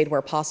USAID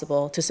where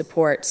possible to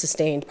support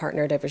sustained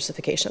partner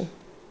diversification.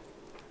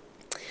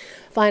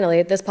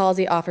 Finally, this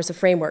policy offers a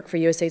framework for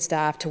USAID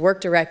staff to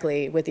work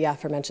directly with the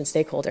aforementioned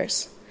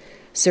stakeholders.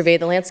 Survey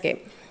the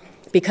landscape.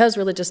 Because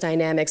religious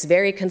dynamics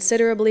vary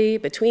considerably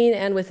between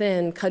and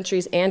within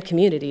countries and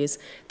communities,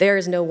 there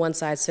is no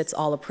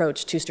one-size-fits-all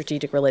approach to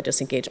strategic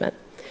religious engagement.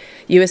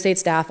 USAID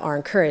staff are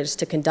encouraged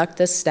to conduct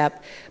this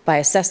step by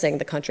assessing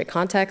the country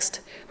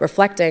context,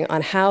 reflecting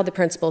on how the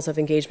principles of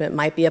engagement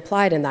might be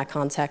applied in that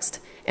context,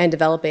 and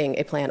developing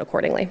a plan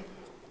accordingly.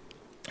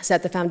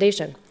 Set the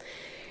foundation.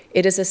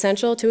 It is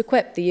essential to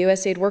equip the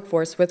USAID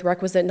workforce with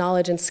requisite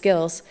knowledge and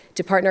skills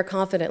to partner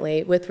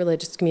confidently with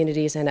religious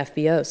communities and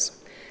FBOs.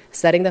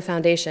 Setting the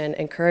foundation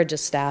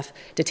encourages staff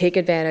to take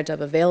advantage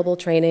of available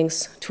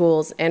trainings,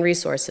 tools, and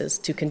resources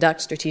to conduct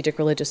strategic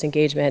religious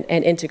engagement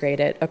and integrate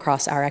it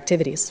across our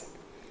activities.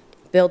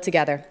 Build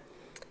together.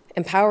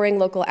 Empowering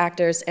local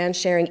actors and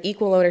sharing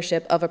equal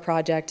ownership of a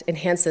project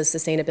enhances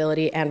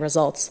sustainability and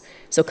results,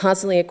 so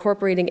constantly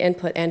incorporating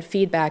input and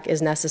feedback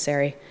is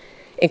necessary.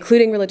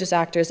 Including religious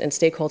actors in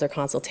stakeholder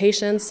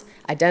consultations,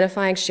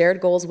 identifying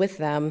shared goals with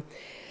them,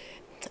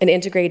 and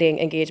integrating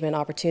engagement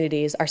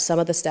opportunities are some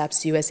of the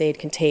steps USAID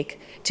can take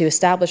to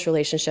establish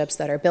relationships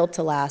that are built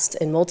to last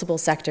in multiple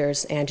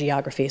sectors and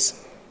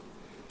geographies.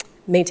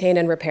 Maintain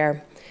and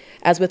repair.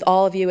 As with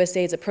all of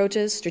USAID's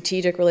approaches,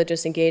 strategic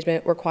religious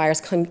engagement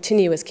requires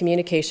continuous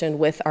communication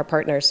with our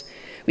partners.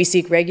 We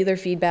seek regular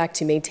feedback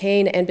to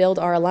maintain and build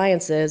our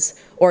alliances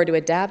or to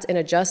adapt and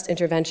adjust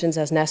interventions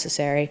as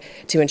necessary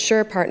to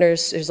ensure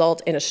partnerships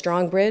result in a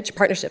strong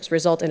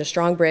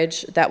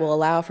bridge that will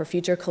allow for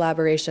future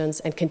collaborations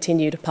and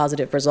continued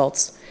positive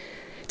results.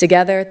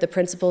 Together, the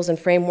principles and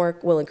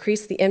framework will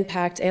increase the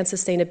impact and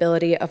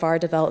sustainability of our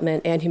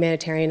development and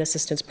humanitarian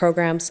assistance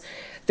programs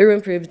through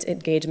improved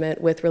engagement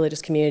with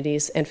religious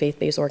communities and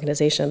faith-based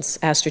organizations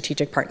as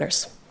strategic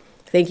partners.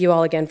 Thank you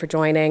all again for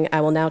joining.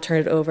 I will now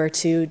turn it over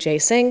to Jay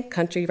Singh,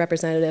 Country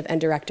Representative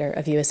and Director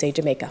of USAID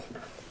Jamaica.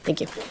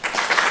 Thank you.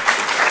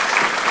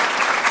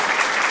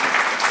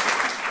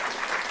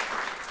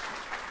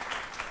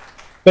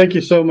 Thank you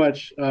so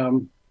much.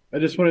 I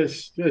just want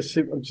to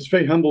say I'm just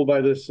very humbled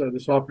by this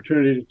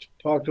opportunity to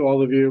talk to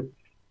all of you,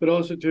 but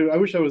also I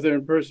wish I was there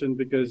in person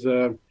because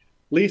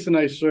Lisa and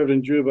I served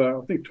in Juba,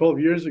 I think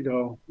 12 years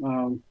ago.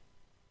 So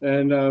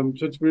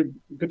it's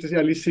good to see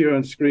at least see her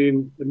on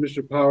screen. And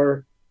Mr.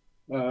 Power,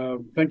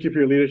 thank you for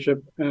your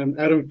leadership. And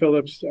Adam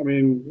Phillips, I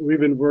mean, we've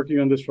been working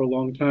on this for a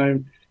long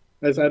time.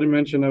 As Adam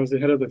mentioned, I was the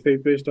head of the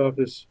faith-based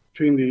office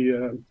between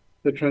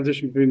the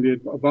transition between the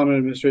Obama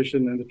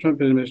administration and the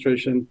Trump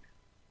administration.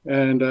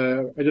 And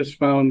I just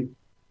found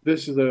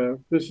this is a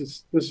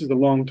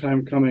long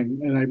time coming,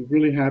 and I'm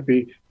really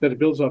happy that it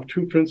builds off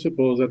two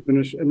principles that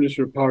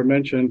Minister Power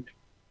mentioned: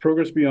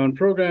 progress beyond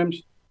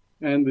programs,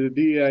 and the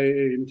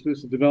DEIA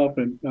inclusive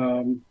development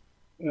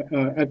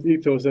at the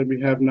ethos that we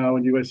have now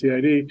in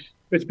USAID.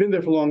 It's been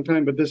there for a long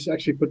time, but this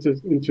actually puts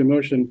it into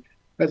motion.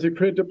 As a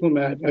career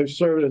diplomat, I've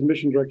served as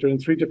mission director in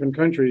 3 different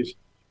countries,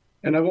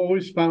 and I've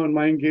always found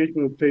my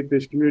engagement with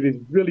faith-based communities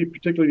really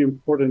particularly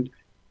important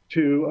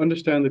to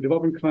understand the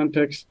development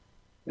context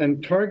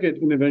and target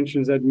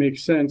interventions that make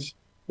sense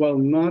while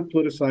not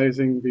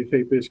politicizing the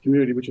faith-based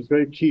community, which is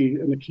very key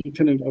and a key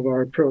tenet of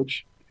our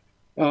approach.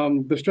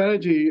 The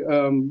strategy,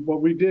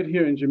 what we did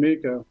here in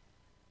Jamaica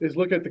is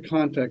look at the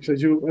context.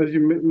 As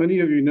many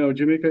of you know,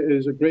 Jamaica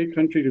is a great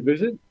country to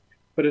visit,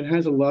 but it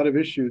has a lot of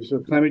issues. So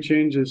climate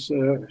change has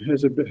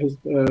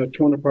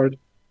torn apart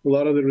a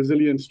lot of the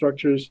resilient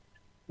structures.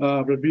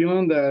 But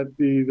beyond that,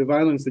 the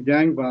violence, the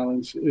gang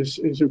violence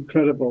is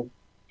incredible.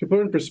 To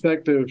put in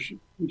perspective,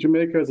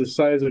 Jamaica is the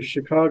size of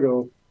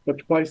Chicago, but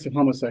twice the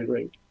homicide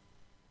rate.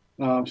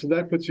 So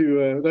that puts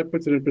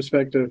it in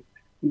perspective.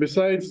 And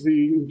besides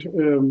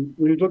when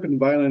you look at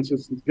violence,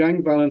 it's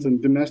gang violence and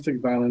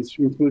domestic violence,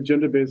 include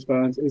gender-based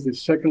violence, is the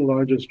second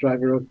largest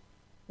driver of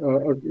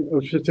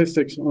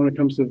statistics when it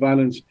comes to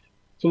violence.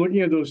 So looking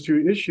at those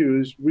 2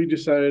 issues, we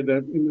decided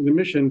that in the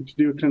mission to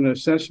do a kind of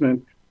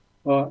assessment,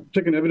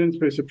 took an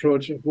evidence-based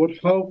approach of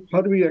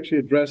how do we actually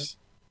address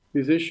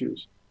these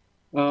issues.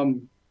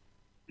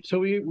 So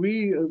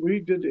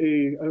we did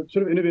a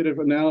sort of innovative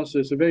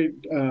analysis, a very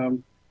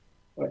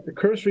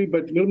cursory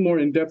but a little more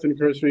in-depth and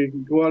cursory.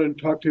 Go out and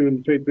talk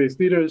to faith-based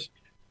leaders,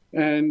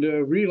 and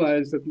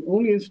realize that the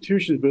only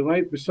institutions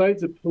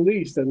besides the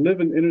police that live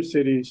in inner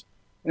cities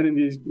and in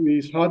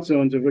these hot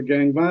zones of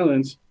gang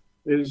violence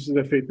is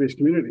the faith-based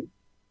community.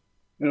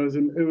 And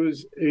it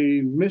was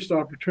a missed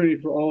opportunity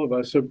for all of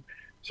us.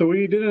 So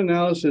we did an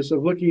analysis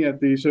of looking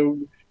at these. So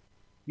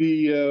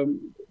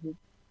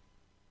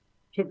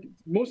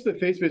most of the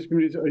faith-based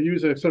communities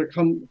use a sort of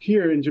come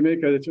here in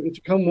Jamaica. It's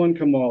a come one,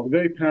 come all, a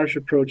very parish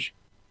approach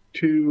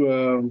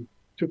to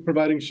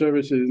providing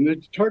services. And they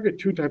target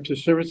 2 types of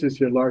services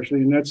here largely,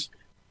 and that's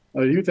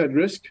youth at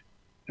risk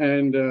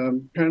and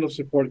parental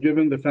support,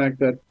 given the fact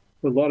that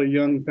a lot of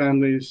young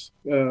families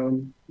have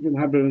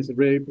evidence of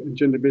rape and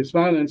gender-based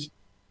violence,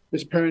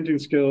 is parenting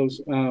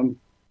skills,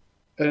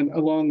 and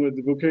along with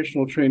the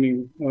vocational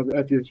training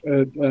at these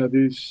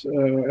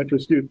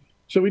at-risk youth.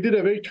 So we did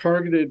a very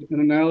targeted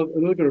and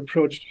analytical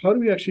approach. How do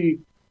we actually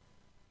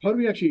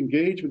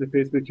engage with the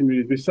faith-based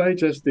community besides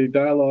just the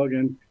dialogue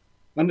and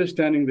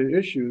understanding the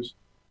issues?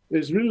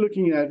 Is really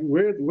looking at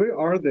where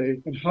are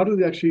they and how do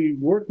they actually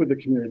work with the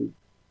community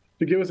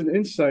to give us an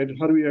insight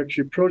how do we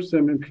actually approach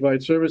them and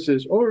provide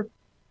services or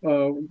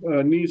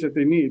needs that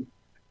they need.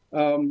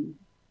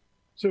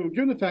 So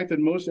given the fact that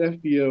most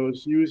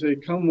FBOs use a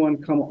come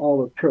one, come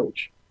all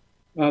approach,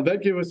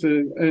 that gives us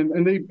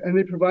and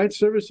they provide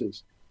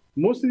services.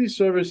 Most of these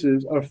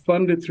services are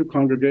funded through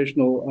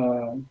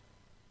congregational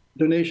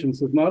donations.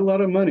 There's not a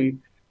lot of money,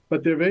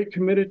 but they're very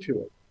committed to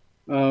it.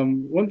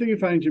 One thing you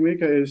find in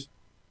Jamaica is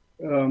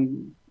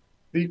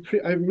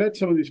I've met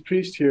some of these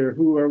priests here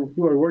who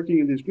are working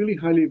in these really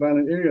highly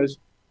violent areas,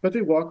 but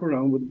they walk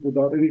around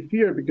without any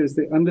fear because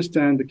they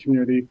understand the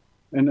community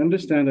and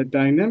understand the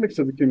dynamics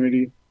of the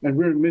community, and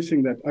we're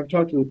missing that. I've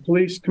talked to the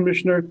police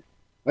commissioner.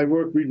 We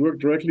work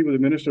directly with the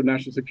Minister of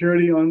National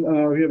Security on.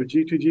 We have a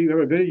G2G. We have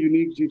a very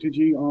unique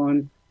G2G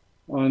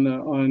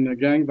on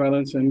gang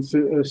violence and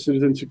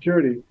citizen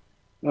security.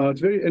 It's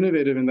very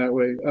innovative in that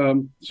way.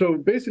 So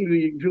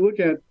basically, if you look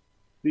at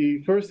the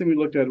first thing we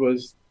looked at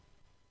was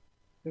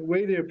the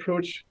way they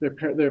approach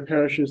their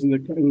parishes and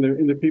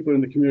the people in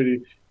the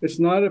community. It's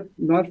not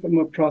from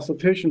a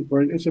proselytation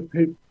point. It's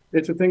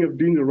a thing of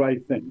doing the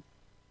right thing.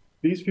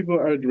 These people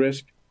are at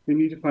risk. We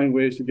need to find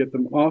ways to get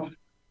them off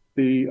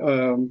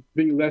the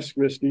being less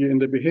risky in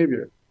their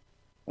behavior.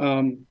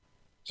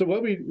 So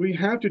what we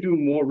have to do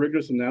more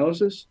rigorous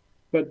analysis,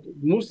 but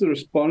most of the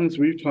respondents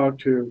we've talked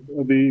to,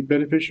 the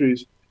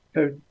beneficiaries,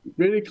 have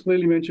really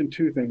clearly mentioned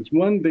 2 things.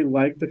 One, they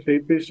like the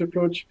faith-based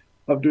approach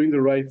of doing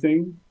the right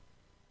thing.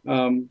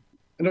 And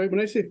when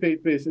I say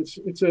faith-based,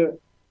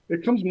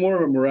 it comes more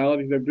of a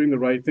morality of doing the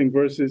right thing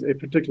versus a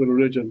particular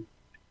religion.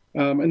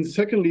 And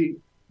secondly,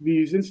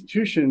 these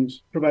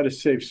institutions provide a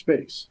safe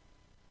space.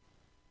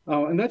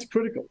 And that's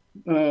critical.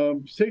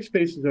 Safe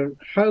spaces are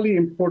highly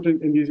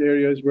important in these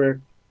areas where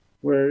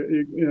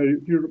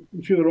if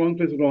you're the wrong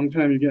place at the wrong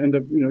time, you can end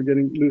up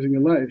losing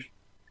your life.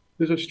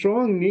 There's a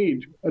strong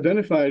need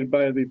identified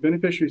by the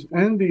beneficiaries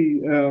and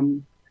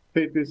the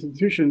faith-based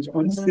institutions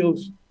on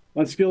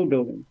skill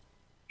building,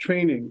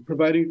 training,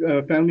 providing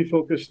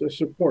family-focused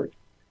support.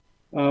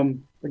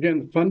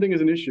 Again, funding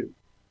is an issue.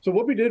 So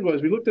what we did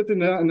was we looked at the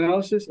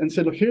analysis and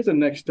said, look, here's the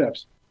next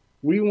steps.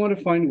 We want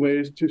to find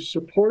ways to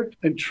support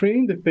and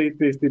train the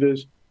faith-based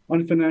leaders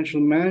on financial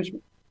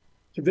management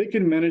so they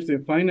can manage their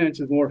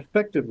finances more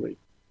effectively.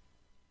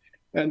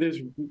 And there's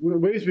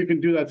ways we can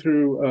do that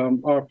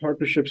through our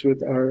partnerships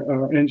with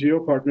our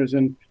NGO partners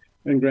and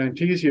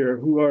grantees here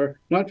who are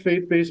not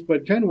faith-based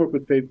but can work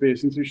with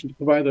faith-based institutions to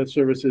provide those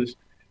services.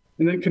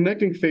 And then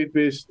connecting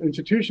faith-based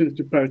institutions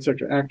to private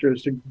sector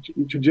actors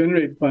to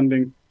generate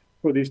funding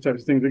for these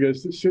types of things,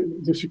 because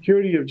the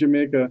security of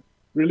Jamaica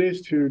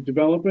relates to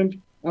development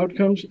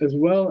outcomes as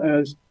well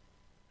as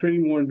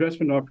creating more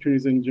investment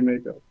opportunities in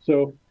Jamaica.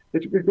 So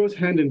it goes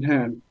hand in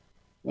hand.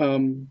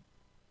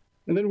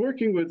 And then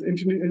working with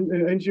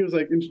NGOs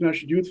like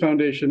International Youth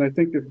Foundation, I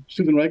think if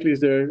Susan Reichley is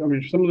there, I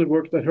mean, some of the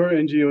work that her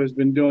NGO has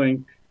been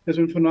doing has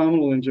been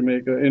phenomenal in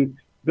Jamaica in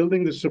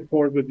building the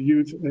support with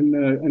youth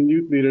and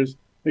youth leaders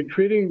and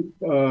creating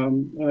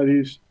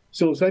these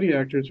civil society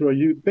actors who are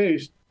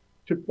youth-based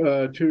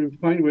to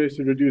find ways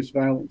to reduce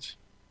violence.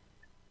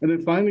 And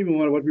then finally,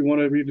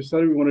 we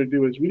decided we want to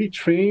do is really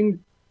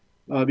train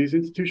these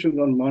institutions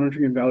on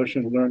monitoring,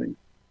 evaluation, and learning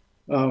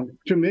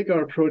to make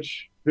our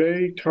approach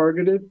very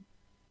targeted,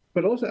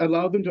 but also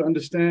allow them to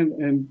understand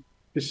and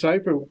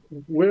decipher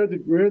where they're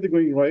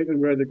going right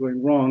and where they're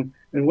going wrong,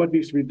 and what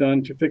needs to be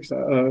done to fix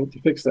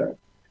that.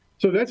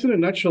 So that's in a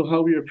nutshell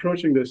how we're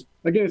approaching this.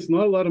 Again, it's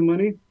not a lot of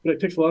money, but it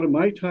takes a lot of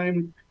my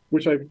time,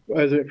 which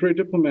as a career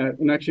diplomat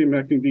and actually I'm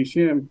acting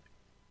DCM,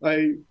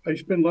 I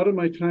spend a lot of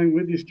my time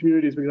with these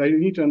communities because I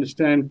need to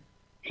understand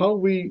how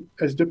we,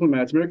 as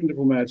diplomats, American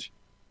diplomats,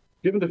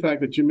 given the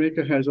fact that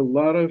Jamaica has a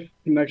lot of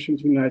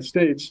connections to the United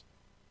States,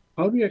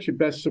 how do we actually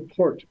best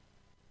support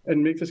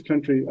and make this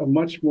country a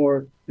much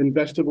more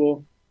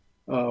investable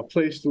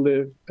place to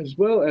live, as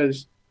well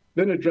as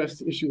then address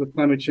the issues of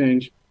climate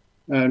change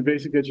and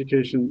basic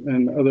education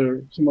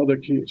and some other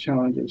key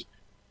challenges.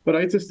 But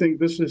I just think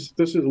this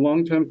is a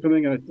long time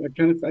coming. I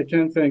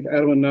can't thank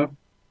Adam enough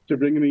to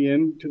bringing me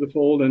in to the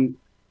fold and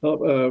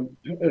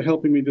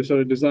helping me to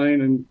sort of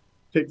design and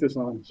take this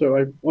on. So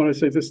I want to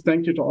say this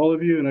thank you to all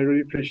of you, and I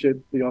really appreciate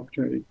the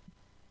opportunity.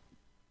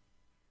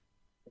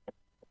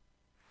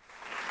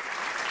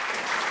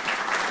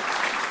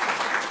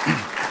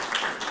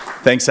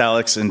 Thanks,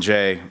 Alex and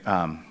Jay.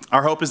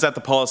 Our hope is that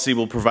the policy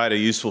will provide a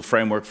useful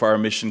framework for our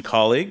mission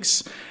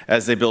colleagues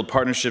as they build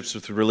partnerships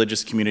with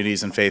religious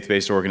communities and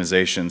faith-based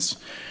organizations.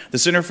 The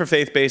Center for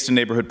Faith-Based and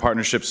Neighborhood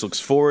Partnerships looks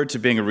forward to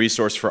being a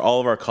resource for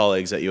all of our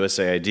colleagues at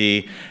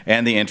USAID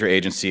and the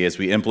interagency as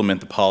we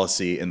implement the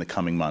policy in the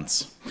coming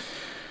months.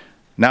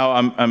 Now,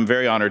 I'm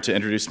very honored to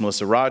introduce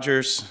Melissa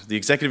Rogers, the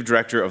Executive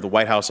Director of the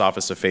White House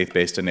Office of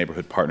Faith-Based and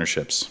Neighborhood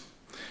Partnerships.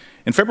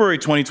 In February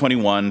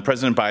 2021,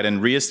 President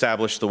Biden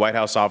reestablished the White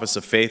House Office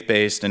of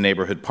Faith-Based and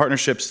Neighborhood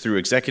Partnerships through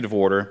executive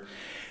order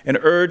and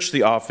urged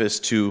the office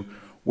to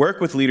work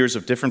with leaders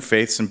of different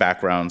faiths and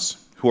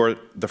backgrounds who are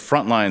the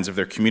front lines of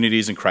their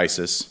communities in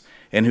crisis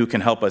and who can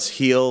help us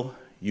heal,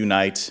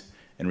 unite,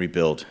 and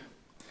rebuild.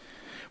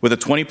 With a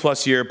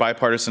 20-plus year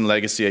bipartisan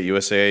legacy at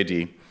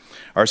USAID,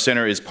 our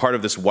center is part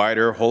of this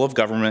wider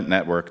whole-of-government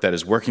network that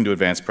is working to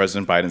advance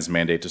President Biden's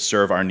mandate to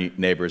serve our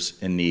neighbors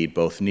in need,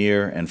 both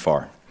near and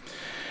far.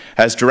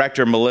 As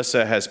director,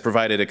 Melissa has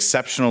provided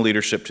exceptional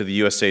leadership to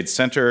the USAID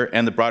Center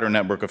and the broader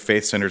network of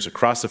faith centers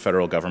across the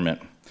federal government.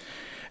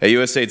 At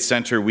USAID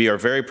Center, we are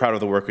very proud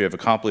of the work we have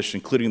accomplished,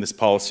 including this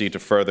policy to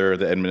further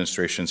the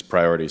administration's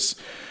priorities.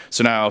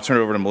 So now I'll turn it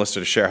over to Melissa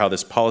to share how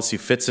this policy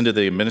fits into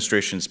the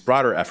administration's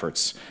broader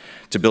efforts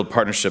to build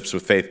partnerships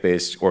with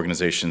faith-based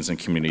organizations and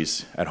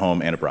communities at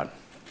home and abroad.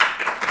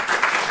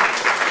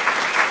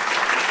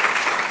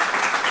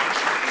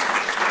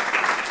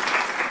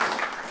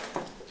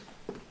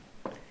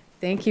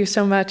 Thank you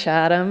so much,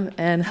 Adam.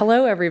 And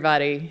hello,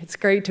 everybody. It's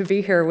great to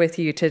be here with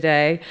you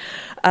today.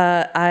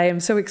 I am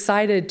so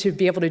excited to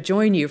be able to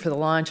join you for the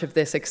launch of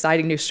this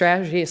exciting new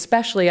strategy,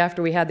 especially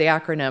after we had the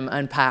acronym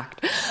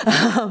unpacked.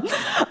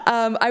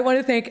 I want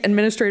to thank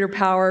Administrator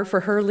Power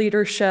for her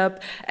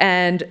leadership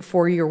and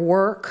for your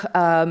work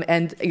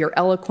and your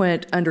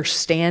eloquent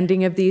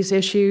understanding of these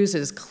issues.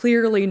 It is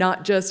clearly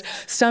not just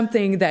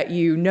something that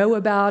you know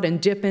about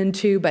and dip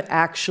into, but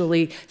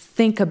actually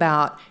think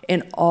about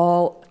in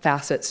all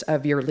facets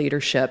of your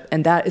leadership.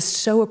 And that is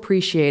so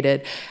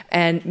appreciated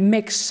and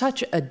makes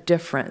such a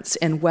difference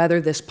in whether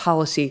this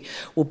policy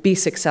will be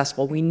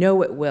successful. We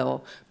know it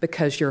will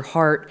because your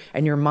heart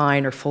and your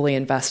mind are fully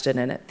invested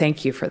in it.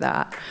 Thank you for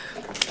that.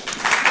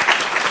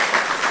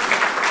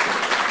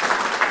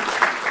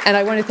 And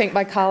I want to thank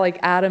my colleague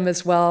Adam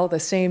as well. The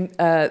same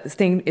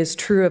thing is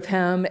true of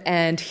him,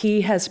 and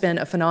he has been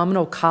a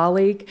phenomenal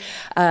colleague.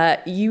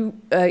 You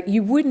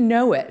wouldn't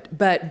know it,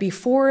 but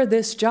before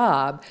this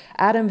job,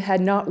 Adam had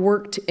not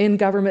worked in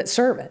government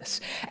service.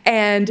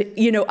 And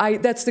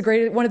that's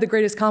one of the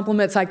greatest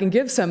compliments I can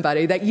give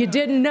somebody, that you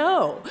didn't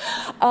know.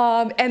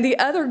 And the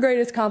other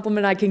greatest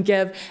compliment I can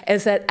give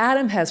is that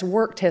Adam has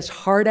worked his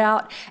heart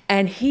out,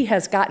 and he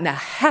has gotten a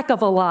heck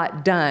of a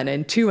lot done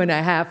in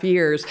 2.5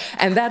 years,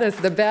 and that is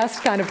the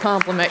best kind of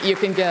compliment you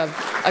can give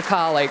a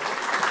colleague.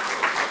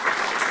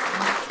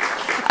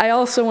 I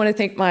also want to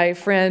thank my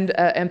friend,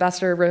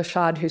 Ambassador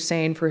Rashad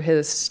Hussain, for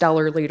his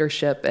stellar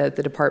leadership at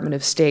the Department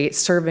of State,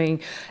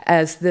 serving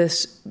as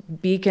this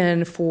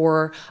beacon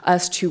for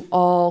us to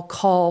all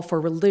call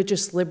for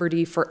religious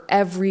liberty for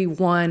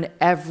everyone,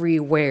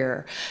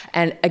 everywhere.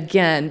 And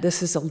again,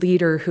 this is a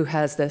leader who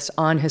has this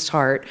on his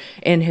heart,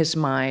 in his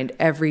mind,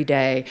 every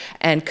day,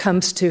 and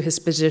comes to his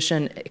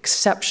position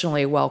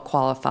exceptionally well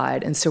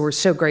qualified. And so we're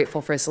so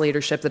grateful for his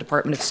leadership at the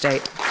Department of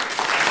State.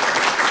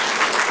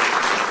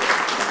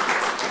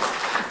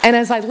 And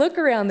as I look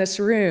around this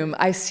room,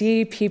 I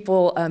see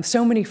people,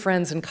 so many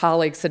friends and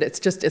colleagues, that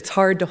it's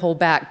hard to hold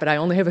back, but I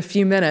only have a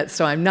few minutes,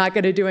 so I'm not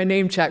going to do a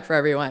name check for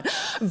everyone.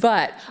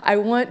 But I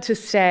want to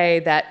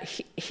say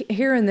that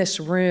here in this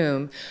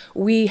room,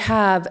 we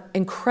have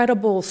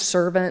incredible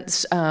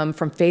servants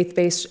from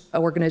faith-based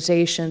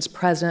organizations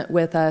present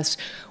with us.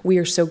 We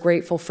are so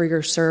grateful for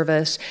your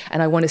service,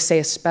 and I want to say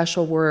a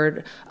special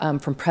word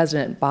from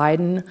President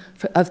Biden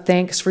of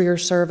thanks for your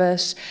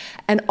service.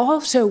 And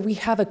also, we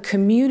have a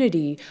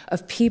community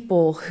of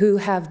people who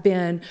have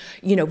been,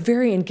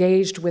 very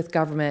engaged with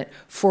government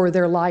for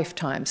their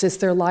lifetimes. It's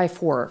their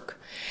life work.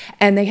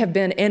 And they have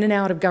been in and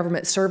out of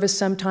government service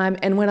sometime.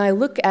 And when I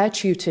look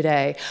at you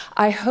today,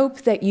 I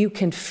hope that you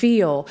can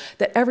feel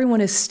that everyone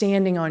is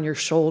standing on your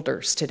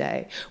shoulders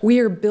today. We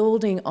are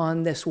building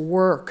on this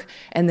work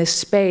and this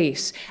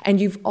space, and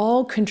you've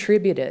all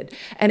contributed.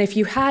 And if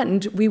you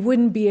hadn't, we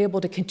wouldn't be able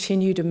to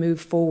continue to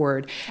move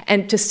forward.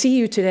 And to see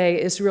you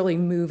today is really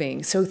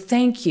moving. So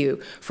thank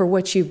you for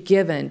what you've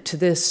given to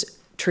this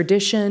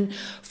tradition,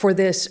 for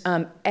this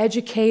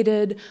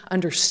educated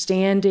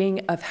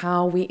understanding of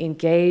how we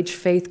engage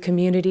faith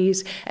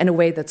communities in a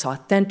way that's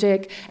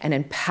authentic and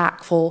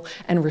impactful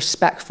and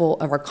respectful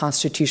of our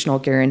constitutional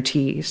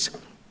guarantees.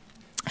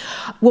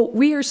 Well,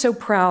 we are so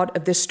proud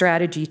of this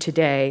strategy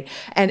today.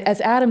 And as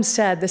Adam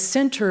said, the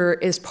center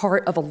is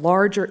part of a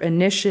larger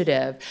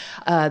initiative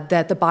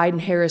that the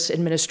Biden-Harris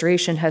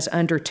administration has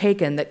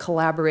undertaken that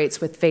collaborates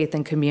with faith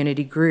and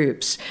community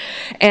groups.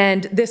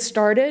 And this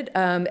started,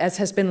 as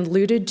has been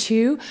alluded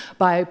to,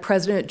 by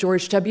President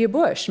George W.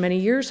 Bush many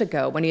years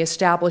ago when he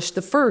established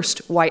the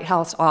first White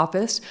House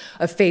Office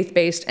of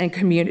Faith-Based and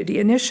Community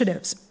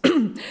Initiatives.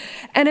 And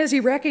as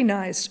he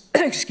recognized,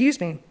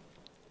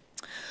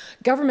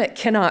 government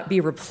cannot be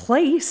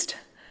replaced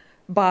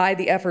by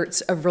the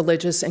efforts of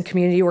religious and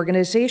community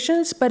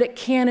organizations, but it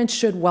can and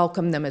should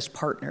welcome them as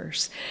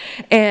partners.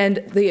 And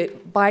the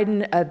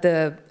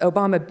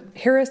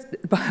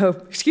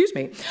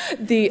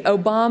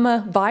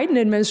Obama-Biden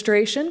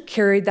administration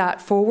carried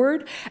that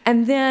forward.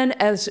 And then,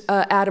 as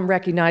Adam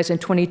recognized, in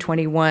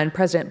 2021,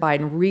 President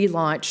Biden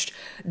relaunched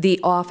the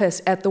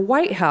office at the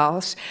White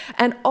House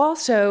and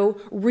also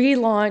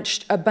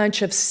relaunched a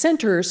bunch of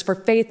centers for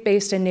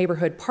faith-based and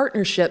neighborhood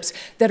partnerships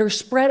that are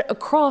spread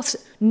across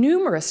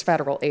numerous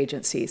federal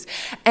agencies.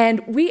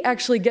 And we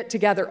actually get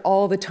together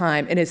all the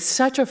time, and it's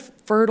such a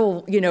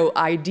fertile,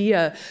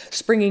 idea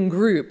springing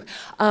group,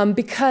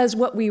 because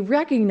what we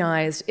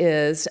recognize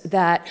is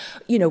that,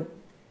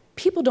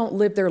 people don't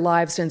live their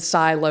lives in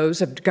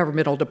silos of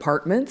governmental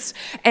departments.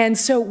 And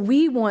so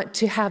we want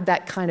to have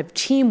that kind of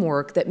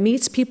teamwork that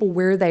meets people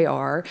where they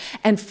are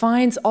and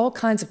finds all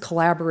kinds of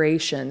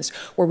collaborations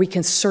where we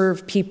can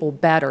serve people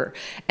better.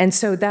 And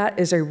so that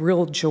is a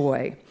real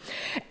joy.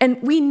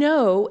 And we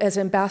know, as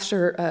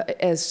Ambassador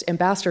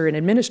and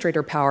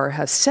Administrator Power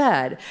have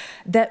said,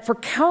 that for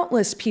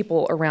countless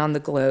people around the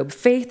globe,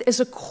 faith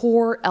is a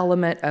core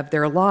element of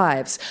their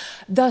lives.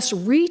 Thus,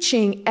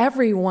 reaching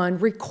everyone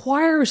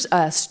requires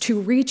us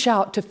to reach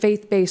out to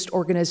faith-based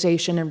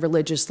organization and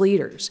religious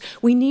leaders.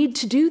 We need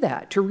to do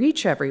that to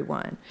reach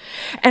everyone.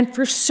 And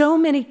for so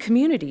many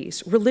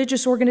communities,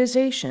 religious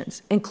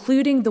organizations,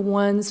 including the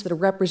ones that are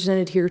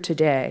represented here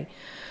today,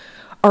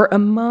 are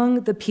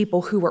among the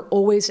people who are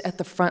always at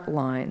the front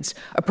lines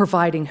of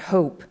providing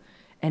hope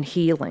and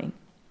healing.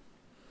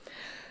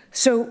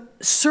 So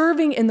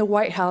serving in the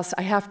White House,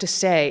 I have to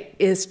say,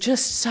 is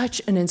just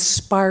such an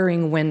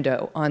inspiring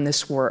window on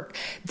this work.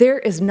 There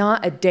is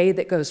not a day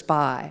that goes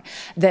by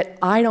that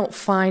I don't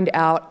find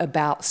out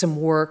about some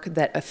work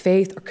that a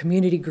faith or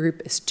community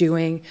group is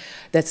doing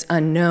that's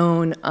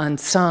unknown,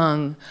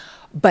 unsung,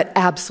 but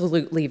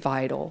absolutely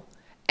vital.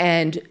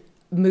 And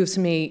moves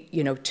me,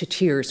 to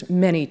tears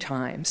many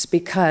times,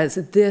 because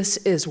this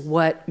is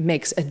what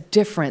makes a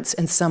difference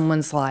in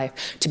someone's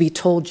life. To be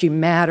told you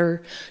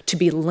matter, to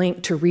be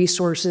linked to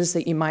resources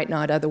that you might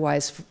not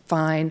otherwise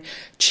find,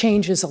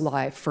 changes a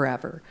life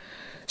forever.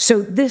 So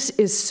this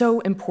is so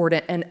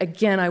important. And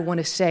again, I want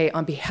to say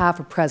on behalf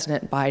of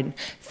President Biden,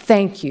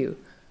 thank you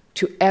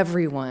to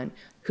everyone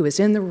who is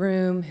in the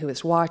room, who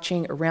is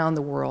watching around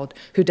the world,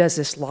 who does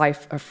this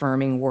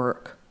life-affirming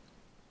work.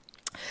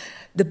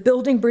 The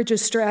Building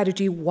Bridges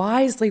strategy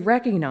wisely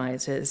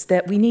recognizes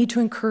that we need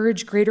to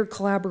encourage greater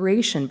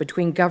collaboration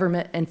between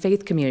government and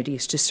faith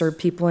communities to serve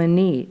people in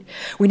need.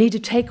 We need to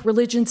take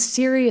religion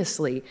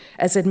seriously,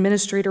 as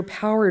Administrator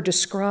Power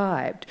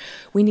described.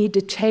 We need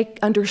to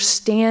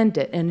understand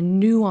it in a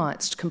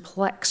nuanced,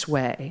 complex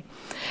way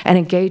and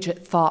engage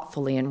it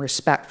thoughtfully and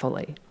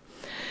respectfully.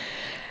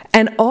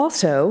 And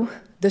also,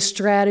 the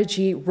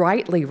strategy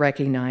rightly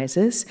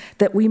recognizes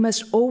that we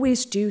must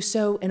always do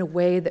so in a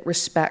way that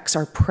respects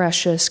our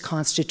precious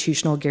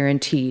constitutional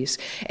guarantees,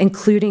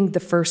 including the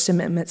First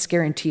Amendment's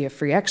guarantee of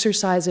free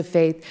exercise of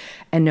faith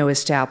and no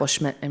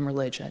establishment in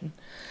religion.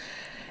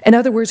 In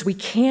other words, we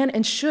can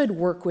and should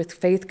work with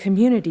faith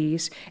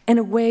communities in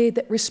a way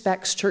that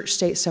respects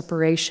church-state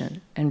separation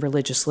and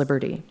religious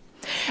liberty.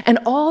 And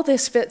all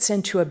this fits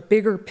into a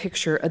bigger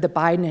picture of the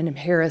Biden and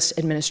Harris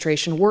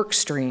administration work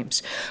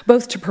streams,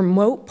 both to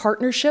promote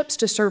partnerships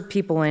to serve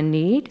people in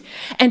need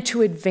and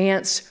to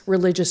advance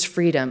religious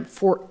freedom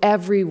for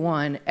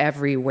everyone,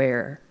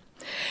 everywhere.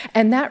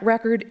 And that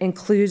record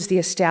includes the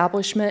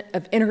establishment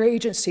of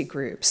interagency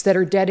groups that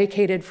are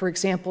dedicated, for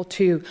example,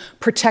 to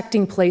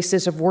protecting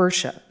places of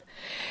worship,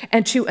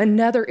 and to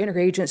another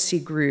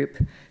interagency group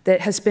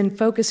that has been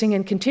focusing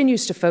and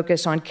continues to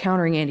focus on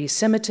countering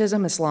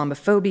anti-Semitism,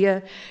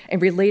 Islamophobia,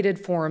 and related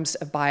forms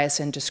of bias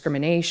and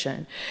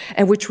discrimination,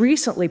 and which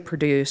recently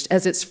produced,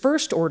 as its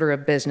first order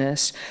of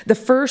business, the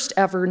first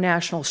ever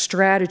national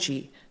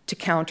strategy to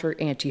counter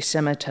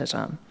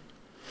anti-Semitism.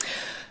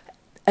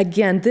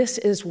 Again, this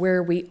is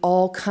where we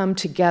all come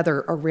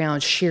together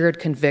around shared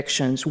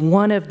convictions,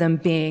 one of them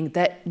being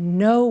that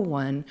no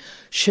one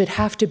should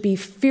have to be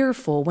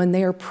fearful when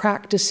they are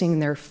practicing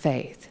their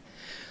faith.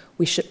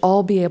 We should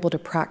all be able to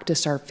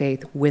practice our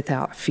faith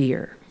without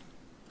fear.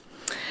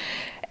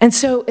 And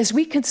so as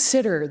we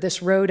consider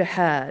this road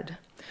ahead,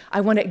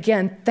 I want to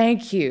again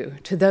thank you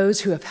to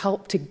those who have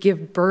helped to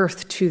give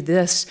birth to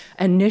this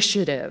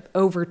initiative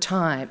over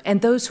time,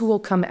 and those who will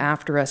come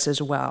after us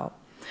as well.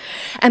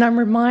 And I'm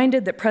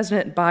reminded that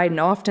President Biden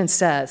often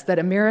says that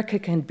America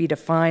can be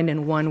defined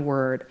in one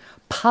word: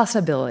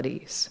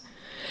 possibilities.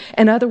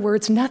 In other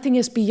words, nothing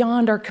is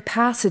beyond our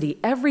capacity.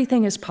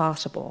 Everything is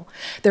possible.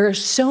 There are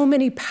so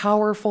many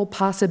powerful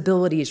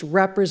possibilities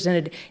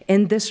represented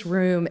in this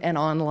room and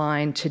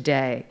online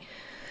today.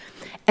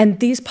 And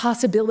these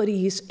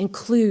possibilities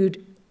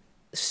include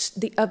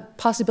the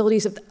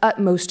possibilities of the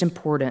utmost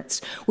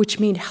importance, which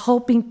mean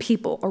helping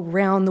people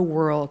around the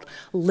world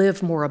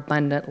live more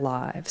abundant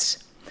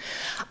lives.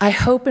 I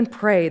hope and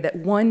pray that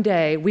one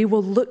day we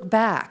will look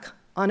back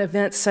on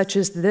events such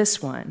as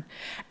this one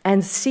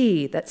and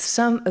see that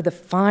some of the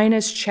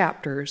finest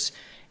chapters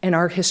in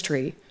our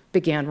history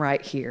began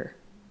right here.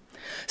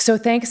 So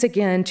thanks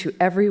again to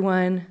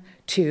everyone,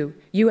 to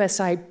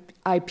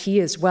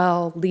USIP as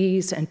well,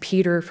 Lise and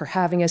Peter, for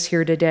having us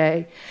here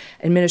today,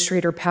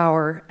 Administrator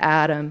Power,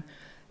 Adam,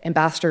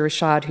 Ambassador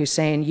Rashad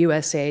Hussain,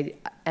 USAID,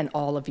 and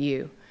all of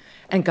you.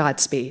 And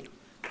Godspeed.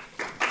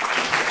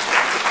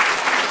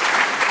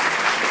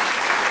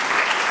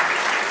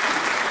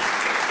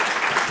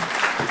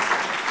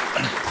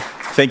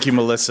 Thank you,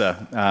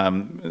 Melissa.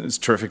 It's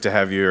terrific to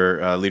have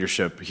your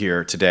leadership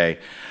here today.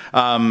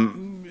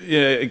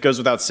 It goes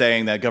without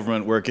saying that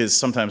government work is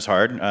sometimes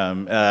hard,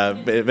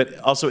 but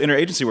also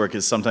interagency work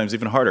is sometimes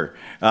even harder.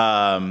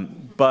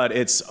 But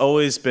it's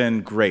always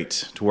been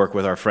great to work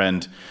with our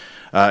friend,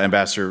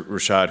 Ambassador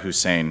Rashad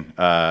Hussain,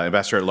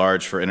 Ambassador at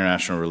Large for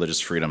International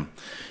Religious Freedom.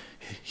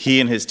 He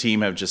and his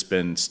team have just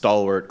been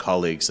stalwart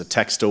colleagues, a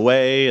text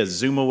away, a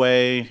Zoom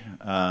away.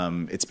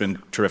 It's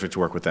been terrific to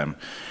work with them.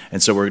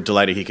 And so we're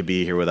delighted he could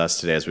be here with us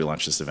today as we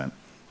launch this event,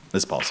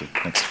 this policy.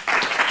 Thanks.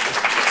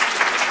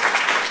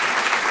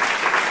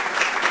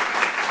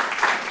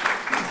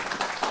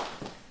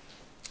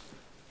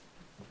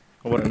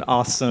 What an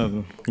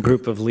awesome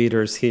group of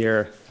leaders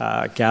here,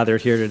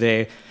 gathered here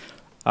today.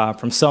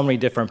 From so many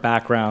different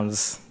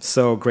backgrounds.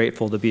 So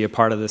grateful to be a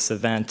part of this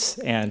event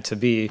and to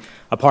be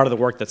a part of the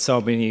work that so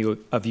many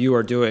of you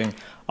are doing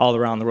all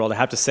around the world. I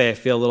have to say, I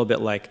feel a little bit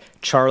like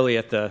Charlie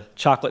at the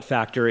chocolate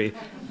factory,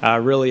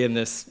 really in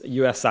this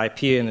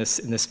USIP, in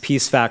this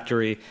peace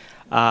factory,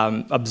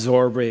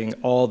 absorbing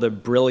all the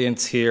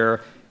brilliance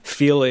here,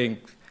 feeling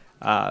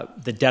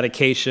the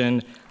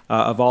dedication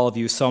of all of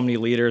you, so many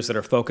leaders that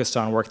are focused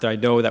on work that I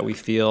know that we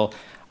feel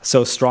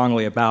so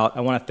strongly about.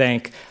 I want to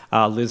thank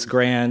Liz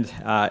Grand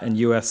and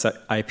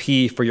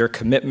USIP for your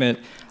commitment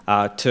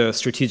to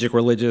strategic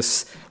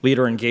religious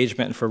leader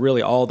engagement and for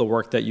really all the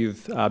work that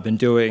you've been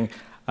doing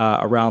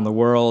around the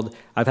world.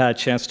 I've had a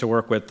chance to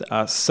work with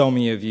so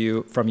many of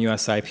you from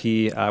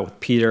USIP, with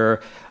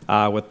Peter,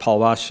 with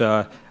Paul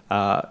Washa,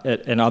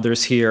 and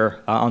others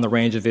here on the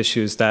range of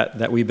issues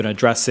that we've been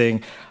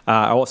addressing.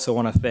 I also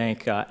want to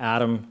thank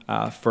Adam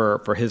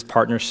for his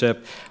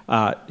partnership.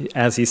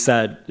 As he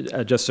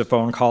said, just a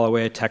phone call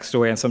away, a text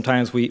away, and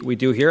sometimes we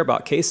do hear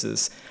about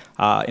cases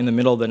in the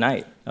middle of the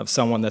night of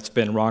someone that's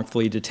been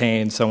wrongfully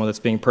detained, someone that's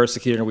being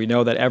persecuted, and we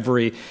know that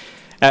every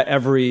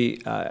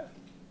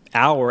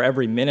hour,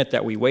 every minute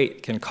that we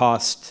wait can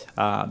cost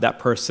that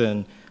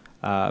person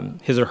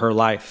his or her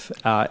life.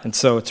 And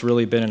so it's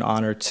really been an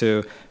honor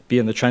to be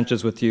in the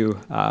trenches with you,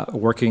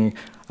 working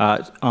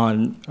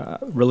on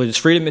religious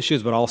freedom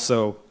issues, but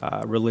also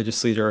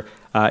religious leader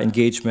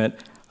engagement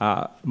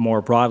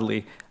more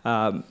broadly.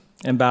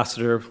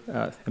 Ambassador,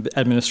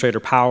 Administrator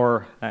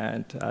Power,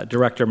 and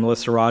Director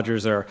Melissa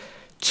Rogers are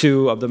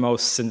two of the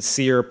most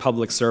sincere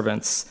public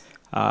servants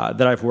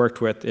that I've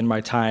worked with in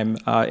my time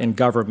in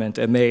government,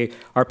 and they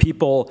are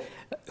people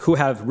who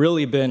have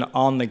really been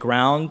on the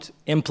ground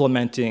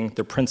implementing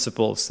the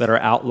principles that are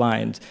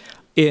outlined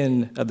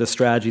in the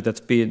strategy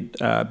that's being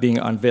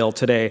unveiled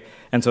today.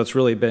 And so it's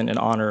really been an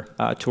honor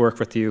to work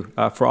with you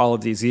for all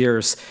of these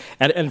years.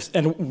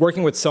 And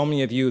working with so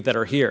many of you that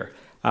are here.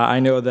 I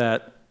know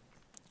that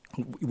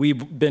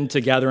we've been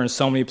together in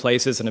so many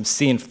places and have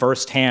seen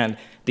firsthand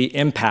the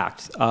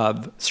impact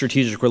of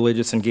strategic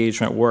religious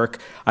engagement work.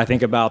 I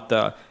think about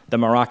the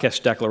Marrakesh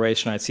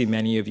Declaration. I see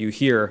many of you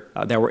here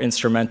that were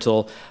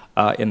instrumental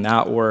in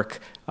that work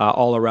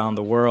all around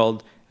the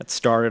world. It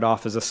started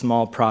off as a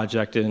small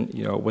project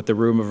with the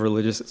Room of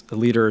Religious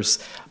Leaders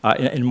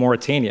in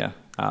Mauritania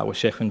with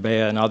Sheikh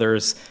Nbeya and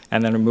others,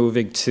 and then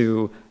moving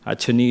to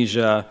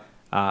Tunisia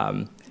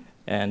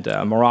and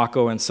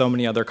Morocco and so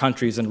many other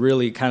countries, and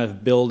really kind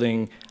of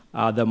building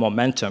the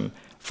momentum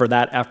for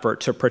that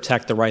effort to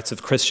protect the rights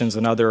of Christians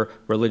and other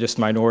religious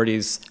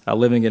minorities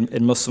living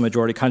in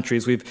Muslim-majority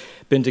countries. We've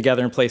been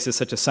together in places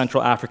such as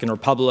Central African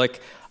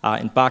Republic,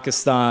 in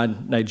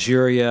Pakistan,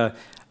 Nigeria.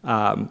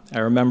 I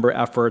remember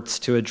efforts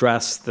to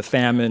address the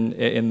famine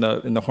in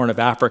the Horn of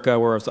Africa,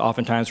 where it was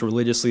oftentimes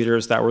religious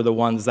leaders that were the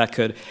ones that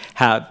could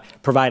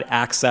provide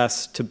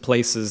access to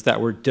places that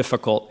were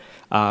difficult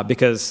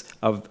because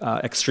of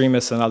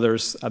extremists and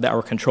others that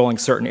were controlling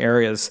certain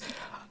areas.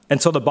 And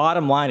so the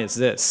bottom line is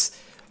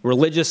this: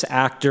 religious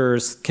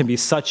actors can be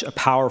such a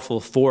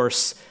powerful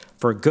force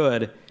for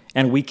good,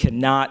 and we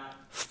cannot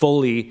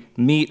fully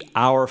meet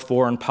our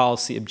foreign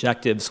policy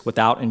objectives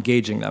without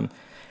engaging them.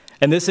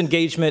 And this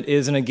engagement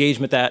is an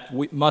engagement that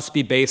must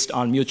be based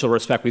on mutual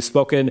respect. We've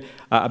spoken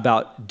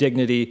about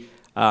dignity.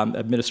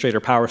 Administrator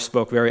Power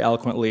spoke very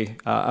eloquently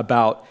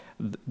about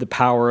the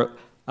power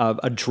of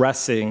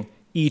addressing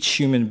each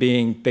human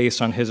being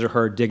based on his or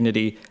her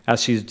dignity,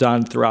 as she's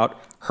done throughout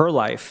her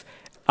life.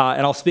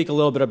 And I'll speak a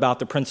little bit about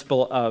the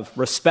principle of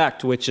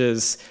respect, which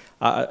is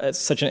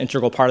such an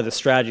integral part of the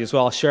strategy as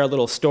well. I'll share a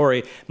little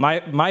story.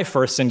 My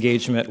first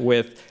engagement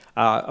with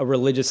a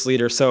religious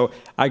leader. So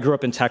I grew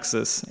up in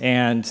Texas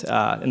and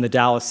in the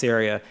Dallas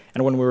area.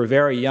 And when we were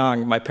very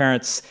young, my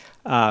parents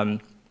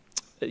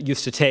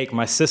used to take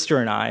my sister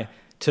and I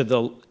to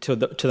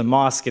the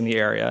mosque in the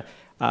area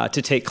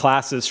to take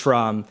classes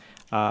from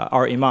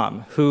our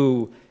imam,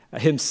 who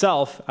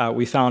himself,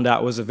 we found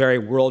out, was a very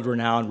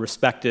world-renowned,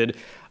 respected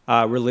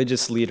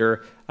religious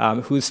leader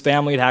whose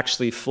family had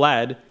actually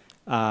fled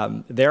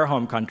their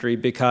home country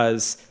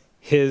because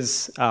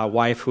his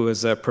wife, who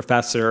was a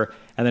professor,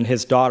 and then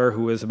his daughter,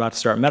 who was about to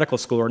start medical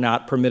school, were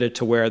not permitted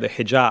to wear the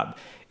hijab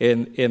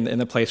in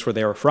the place where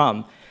they were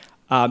from.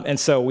 And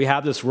so we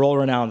have this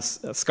world-renowned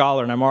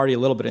scholar, and I'm already a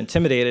little bit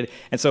intimidated.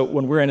 And so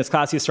when we're in his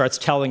class, he starts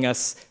telling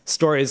us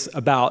stories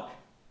about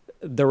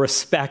the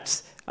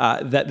respect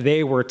that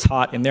they were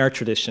taught in their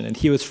tradition. And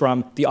he was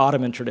from the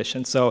Ottoman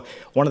tradition. So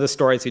one of the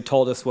stories he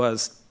told us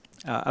was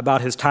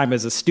about his time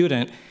as a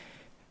student.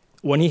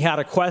 When he had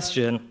a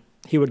question,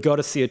 he would go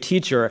to see a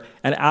teacher,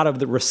 and out of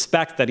the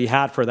respect that he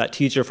had for that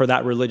teacher, for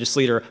that religious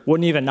leader,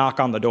 wouldn't even knock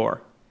on the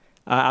door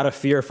out of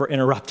fear for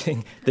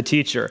interrupting the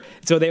teacher.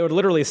 So they would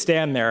literally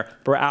stand there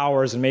for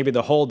hours and maybe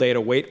the whole day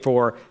to wait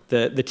for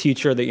the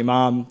teacher, the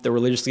imam, the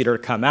religious leader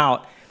to come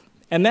out.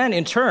 And then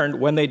in turn,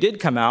 when they did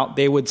come out,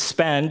 they would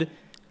spend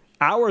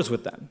hours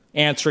with them,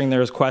 answering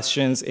their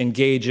questions,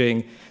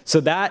 engaging. So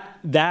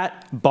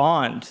that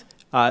bond,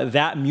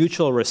 that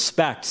mutual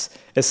respect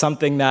is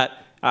something that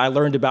I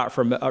learned about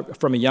from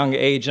a young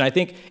age. And I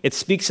think it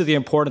speaks to the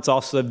importance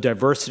also of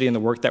diversity in the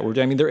work that we're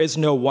doing. I mean, there is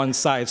no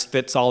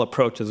one-size-fits-all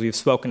approach, as we've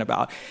spoken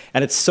about.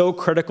 And it's so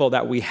critical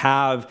that we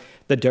have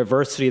the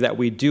diversity that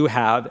we do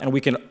have, and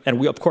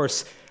we of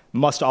course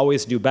must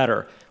always do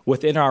better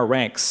within our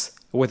ranks,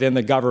 within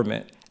the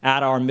government,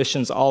 at our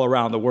missions all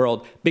around the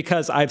world,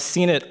 because I've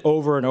seen it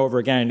over and over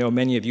again. I know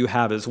many of you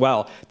have as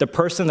well. The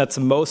person that's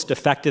most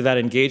effective at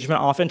engagement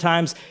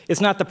oftentimes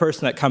is not the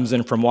person that comes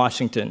in from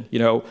Washington,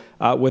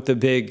 with the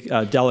big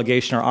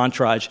delegation or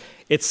entourage.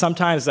 It's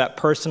sometimes that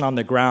person on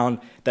the ground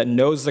that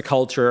knows the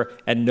culture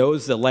and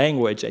knows the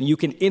language, and you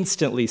can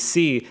instantly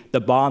see the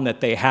bond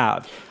that they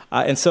have.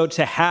 And so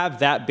to have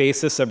that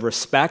basis of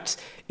respect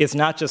is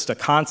not just a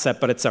concept,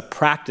 but it's a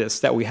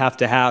practice that we have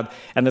to have,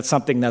 and that's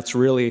something that's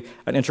really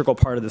an integral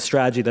part of the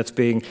strategy that's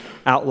being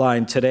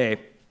outlined today.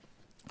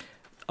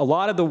 A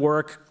lot of the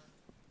work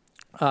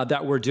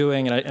that we're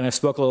doing, and I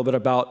spoke a little bit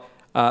about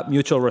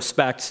mutual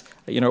respect.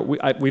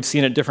 We've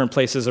seen it different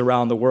places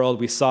around the world.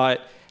 We saw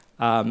it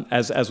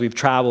as we've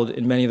traveled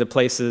in many of the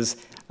places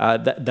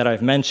that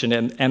I've mentioned,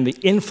 and the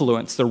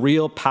influence, the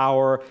real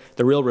power,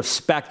 the real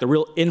respect, the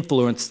real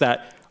influence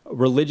that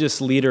religious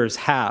leaders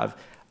have.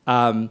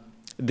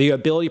 The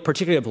ability,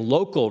 particularly of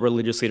local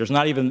religious leaders,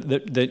 not even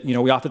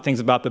we often think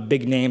about the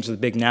big names or the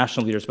big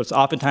national leaders, but it's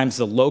oftentimes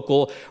the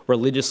local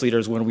religious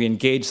leaders, when we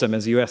engage them,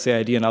 as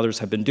USAID and others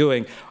have been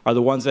doing, are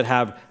the ones that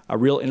have a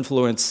real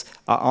influence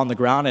on the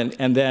ground.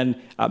 And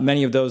then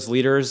many of those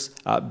leaders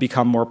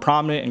become more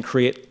prominent and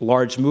create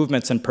large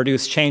movements and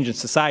produce change in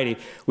society.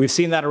 We've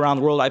seen that around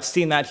the world. I've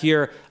seen that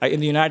here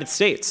in the United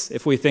States.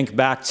 If we think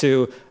back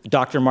to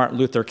Dr. Martin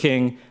Luther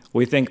King,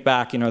 we think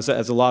back, as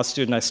a law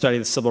student, I studied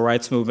the civil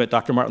rights movement.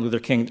 Dr. Martin Luther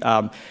King,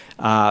 the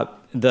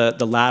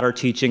latter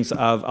teachings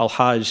of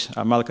Al-Hajj,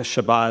 Malika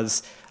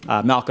Shabazz,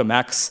 Malcolm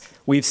X.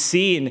 We've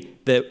seen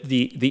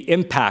the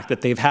impact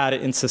that they've had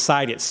in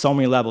society at so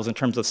many levels in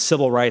terms of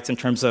civil rights, in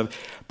terms of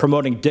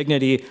promoting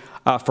dignity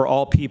for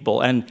all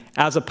people. And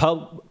as a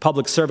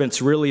public servant,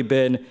 it's really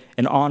been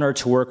an honor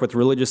to work with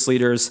religious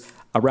leaders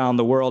around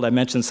the world. I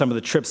mentioned some of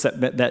the trips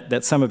that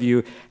some of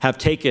you have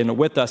taken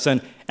with us.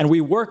 And we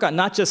work on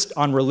not just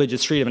on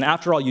religious freedom. And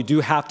after all, you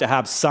do have to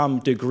have some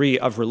degree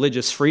of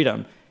religious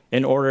freedom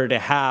in order to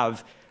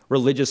have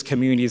religious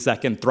communities that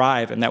can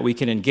thrive and that we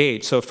can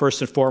engage. So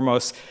first and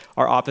foremost,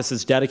 our office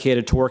is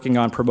dedicated to working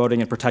on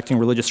promoting and protecting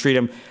religious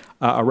freedom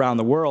around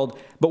the world.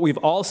 But we've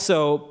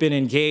also been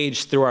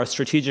engaged through our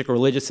strategic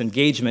religious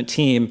engagement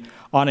team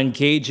on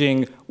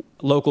engaging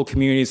local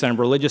communities and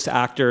religious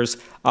actors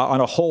on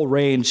a whole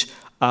range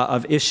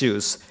of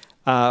issues.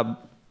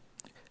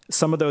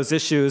 Some of those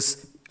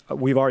issues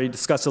we've already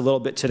discussed a little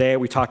bit today.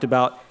 We talked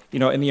about,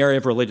 in the area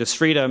of religious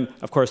freedom,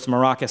 of course, the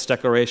Marrakech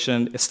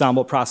Declaration,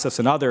 Istanbul Process,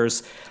 and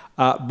others.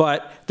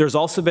 But there's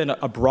also been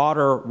a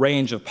broader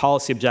range of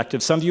policy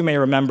objectives. Some of you may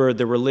remember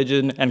the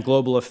Religion and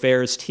Global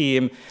Affairs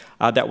team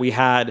that we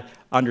had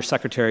under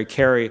Secretary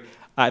Kerry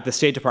at the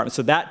State Department.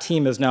 So that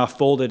team is now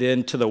folded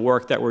into the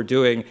work that we're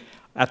doing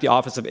at the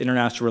Office of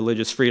International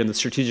Religious Freedom, the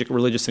Strategic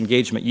Religious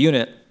Engagement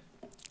Unit.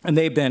 And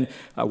they've been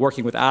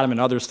working with Adam and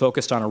others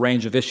focused on a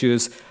range of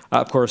issues.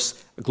 Of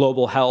course,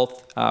 global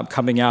health,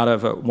 coming out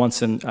of a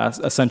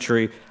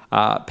once-in-a-century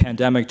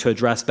pandemic to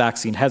address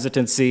vaccine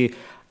hesitancy,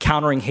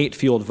 countering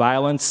hate-fueled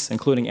violence,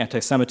 including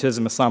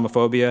anti-Semitism,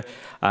 Islamophobia,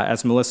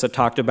 as Melissa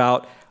talked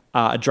about,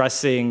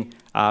 addressing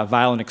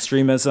violent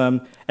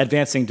extremism,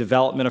 advancing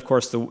development, of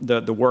course,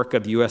 the work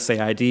of the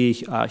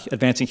USAID,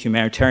 advancing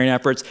humanitarian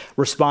efforts,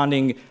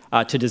 responding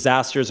to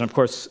disasters. And of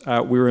course,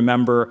 we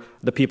remember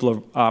the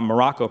people of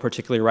Morocco,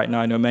 particularly right now.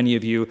 I know many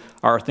of you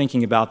are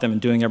thinking about them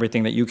and doing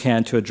everything that you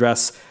can to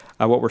address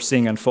what we're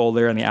seeing unfold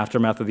there in the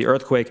aftermath of the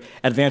earthquake,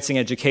 advancing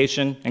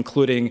education,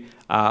 including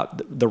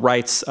the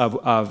rights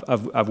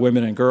of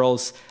women and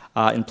girls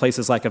in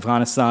places like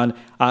Afghanistan,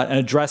 and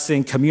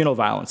addressing communal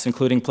violence,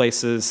 including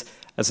places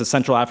as the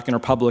Central African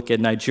Republic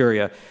and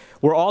Nigeria.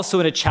 We're also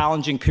in a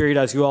challenging period,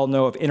 as you all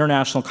know, of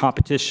international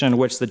competition,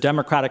 which the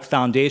democratic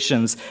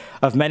foundations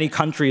of many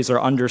countries are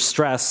under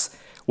stress,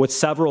 with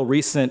several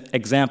recent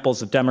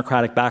examples of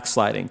democratic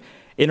backsliding.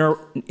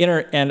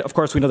 And of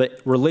course, we know that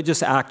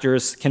religious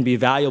actors can be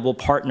valuable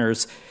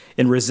partners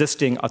in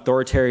resisting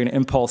authoritarian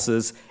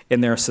impulses in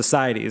their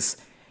societies.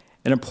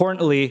 And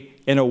importantly,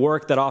 in a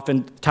work that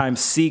oftentimes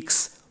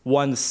seeks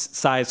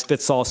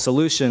one-size-fits-all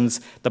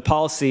solutions, the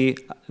policy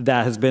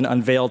that has been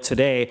unveiled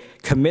today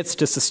commits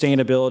to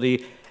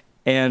sustainability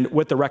and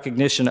with the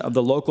recognition of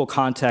the local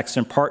context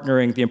and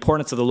the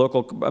importance of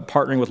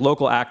partnering with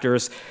local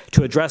actors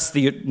to address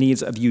the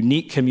needs of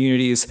unique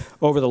communities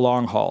over the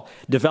long haul.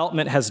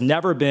 Development has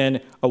never been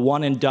a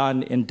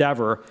one-and-done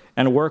endeavor,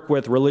 and work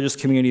with religious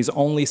communities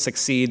only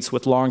succeeds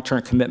with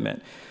long-term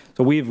commitment.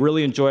 So we've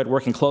really enjoyed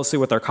working closely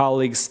with our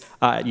colleagues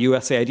at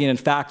USAID. And in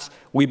fact,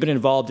 we've been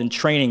involved in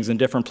trainings in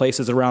different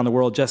places around the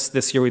world. Just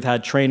this year, we've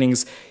had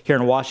trainings here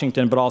in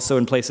Washington, but also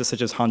in places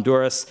such as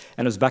Honduras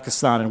and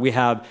Uzbekistan. And we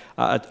have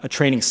a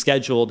training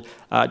scheduled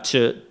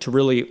to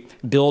really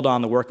build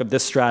on the work of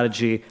this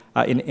strategy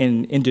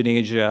in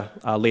Indonesia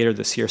later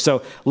this year.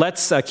 So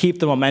let's keep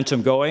the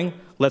momentum going.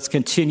 Let's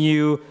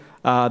continue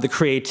the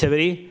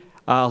creativity.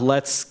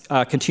 Let's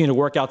continue to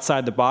work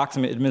outside the box.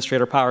 I mean,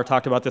 Administrator Power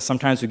talked about this.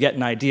 Sometimes we get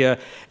an idea,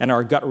 and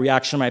our gut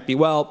reaction might be,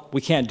 well, we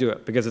can't do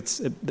it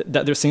because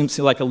there seems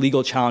like a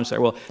legal challenge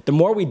there. Well, the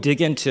more we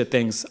dig into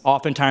things,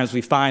 oftentimes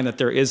we find that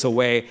there is a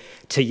way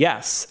to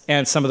yes.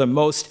 And some of the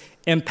most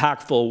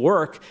impactful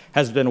work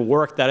has been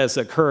work that has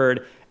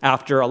occurred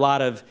after a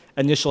lot of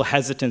initial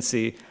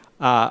hesitancy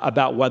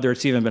about whether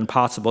it's even been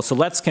possible. So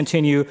let's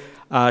continue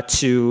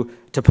to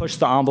push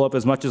the envelope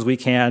as much as we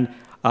can.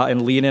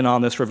 and lean in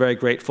on this. We're very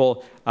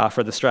grateful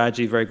for the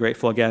strategy, very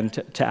grateful again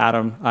to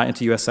Adam and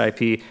to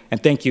USIP.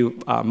 And thank you,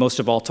 most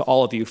of all, to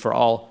all of you for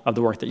all of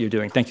the work that you're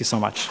doing. Thank you so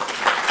much.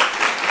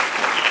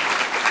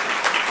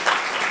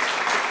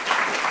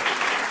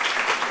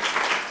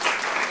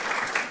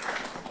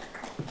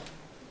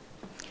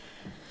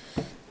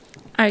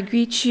 I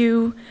greet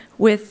you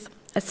with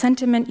a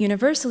sentiment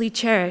universally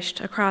cherished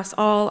across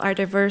all our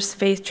diverse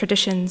faith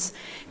traditions.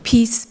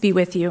 Peace be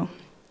with you.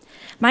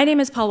 My name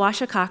is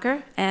Palwasha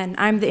Cocker, and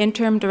I'm the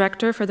Interim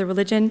Director for the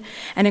Religion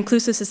and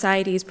Inclusive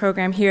Societies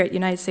program here at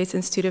United States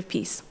Institute of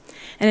Peace.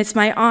 And it's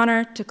my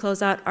honor to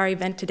close out our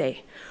event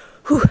today.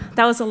 Whew,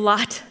 that was a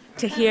lot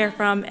to hear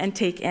from and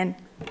take in.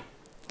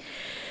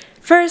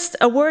 First,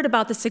 a word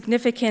about the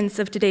significance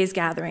of today's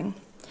gathering.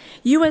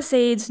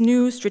 USAID's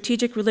new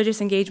Strategic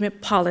Religious Engagement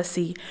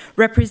Policy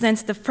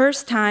represents the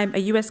first time a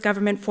U.S.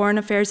 government foreign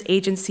affairs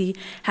agency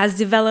has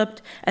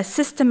developed a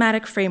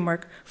systematic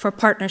framework for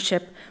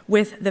partnership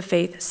with the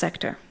faith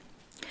sector.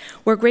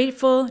 We're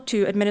grateful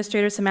to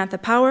Administrator Samantha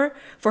Power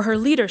for her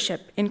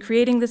leadership in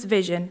creating this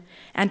vision,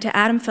 and to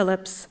Adam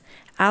Phillips,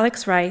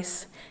 Alex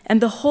Rice, and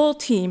the whole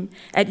team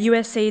at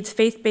USAID's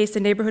Faith-Based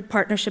and Neighborhood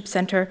Partnership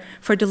Center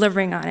for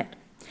delivering on it.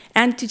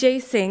 And to Jay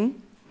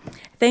Singh,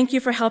 thank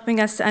you for helping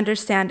us to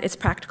understand its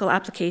practical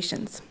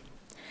applications.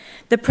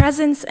 The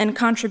presence and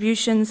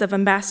contributions of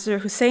Ambassador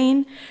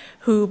Hussein,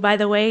 who, by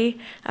the way,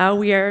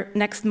 we are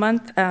next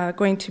month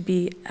going to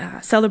be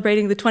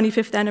celebrating the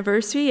 25th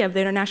anniversary of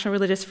the International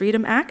Religious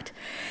Freedom Act,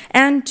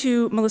 and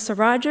to Melissa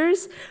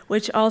Rogers,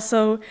 which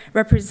also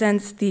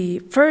represents the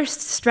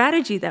first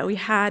strategy that we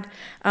had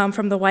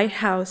from the White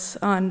House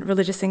on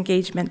religious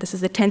engagement. This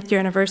is the 10th year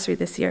anniversary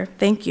this year.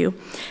 Thank you.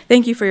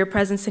 Thank you for your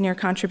presence and your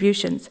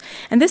contributions.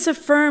 And this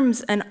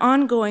affirms an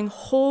ongoing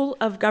whole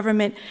of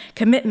government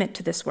commitment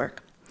to this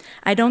work.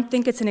 I don't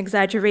think it's an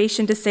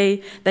exaggeration to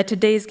say that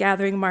today's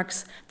gathering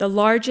marks the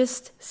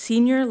largest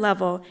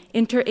senior-level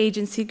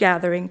interagency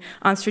gathering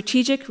on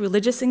strategic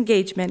religious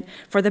engagement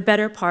for the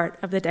better part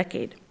of the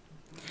decade.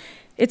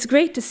 It's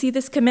great to see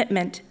this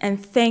commitment,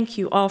 and thank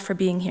you all for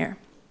being here.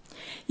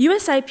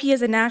 USIP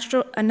is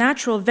a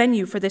natural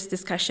venue for this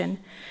discussion,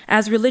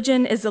 as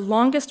religion is the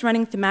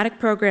longest-running thematic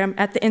program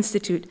at the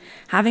Institute,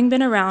 having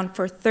been around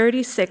for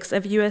 36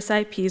 of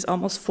USIP's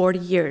almost 40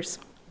 years.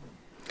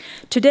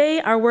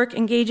 Today, our work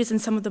engages in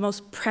some of the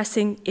most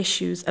pressing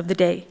issues of the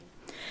day,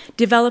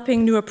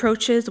 developing new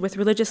approaches with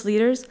religious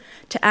leaders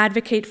to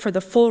advocate for the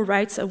full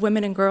rights of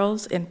women and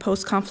girls in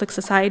post-conflict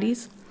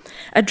societies,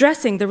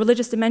 addressing the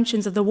religious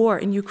dimensions of the war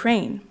in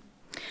Ukraine,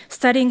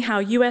 studying how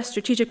U.S.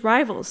 strategic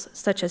rivals,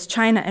 such as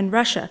China and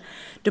Russia,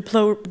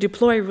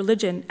 deploy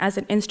religion as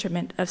an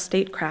instrument of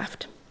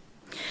statecraft.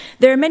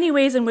 There are many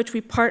ways in which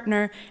we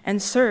partner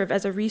and serve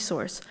as a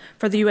resource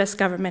for the U.S.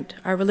 government: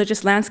 our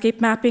religious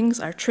landscape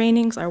mappings, our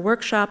trainings, our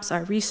workshops,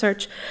 our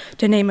research,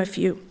 to name a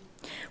few,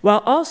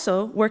 while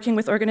also working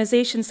with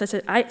organizations such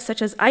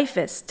as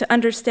IFES to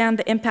understand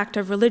the impact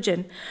of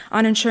religion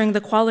on ensuring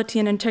the quality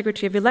and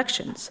integrity of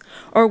elections,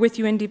 or with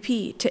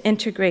UNDP to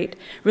integrate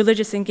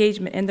religious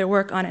engagement in their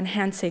work on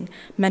enhancing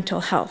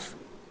mental health.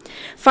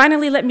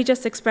 Finally, let me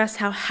just express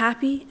how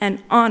happy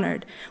and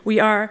honored we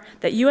are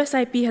that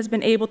USIP has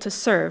been able to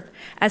serve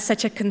as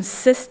such a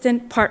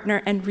consistent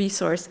partner and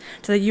resource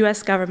to the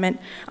U.S. government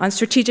on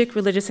strategic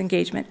religious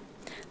engagement.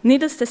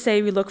 Needless to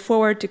say, we look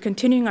forward to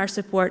continuing our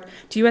support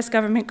to U.S.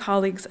 government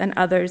colleagues and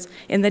others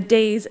in the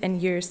days and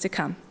years to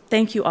come.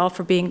 Thank you all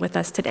for being with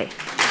us today.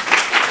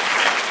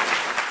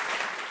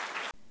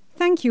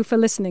 Thank you for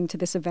listening to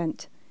this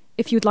event.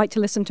 If you'd like to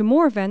listen to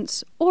more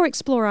events or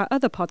explore our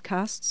other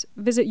podcasts,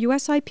 visit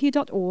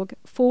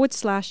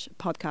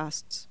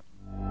usip.org/podcasts.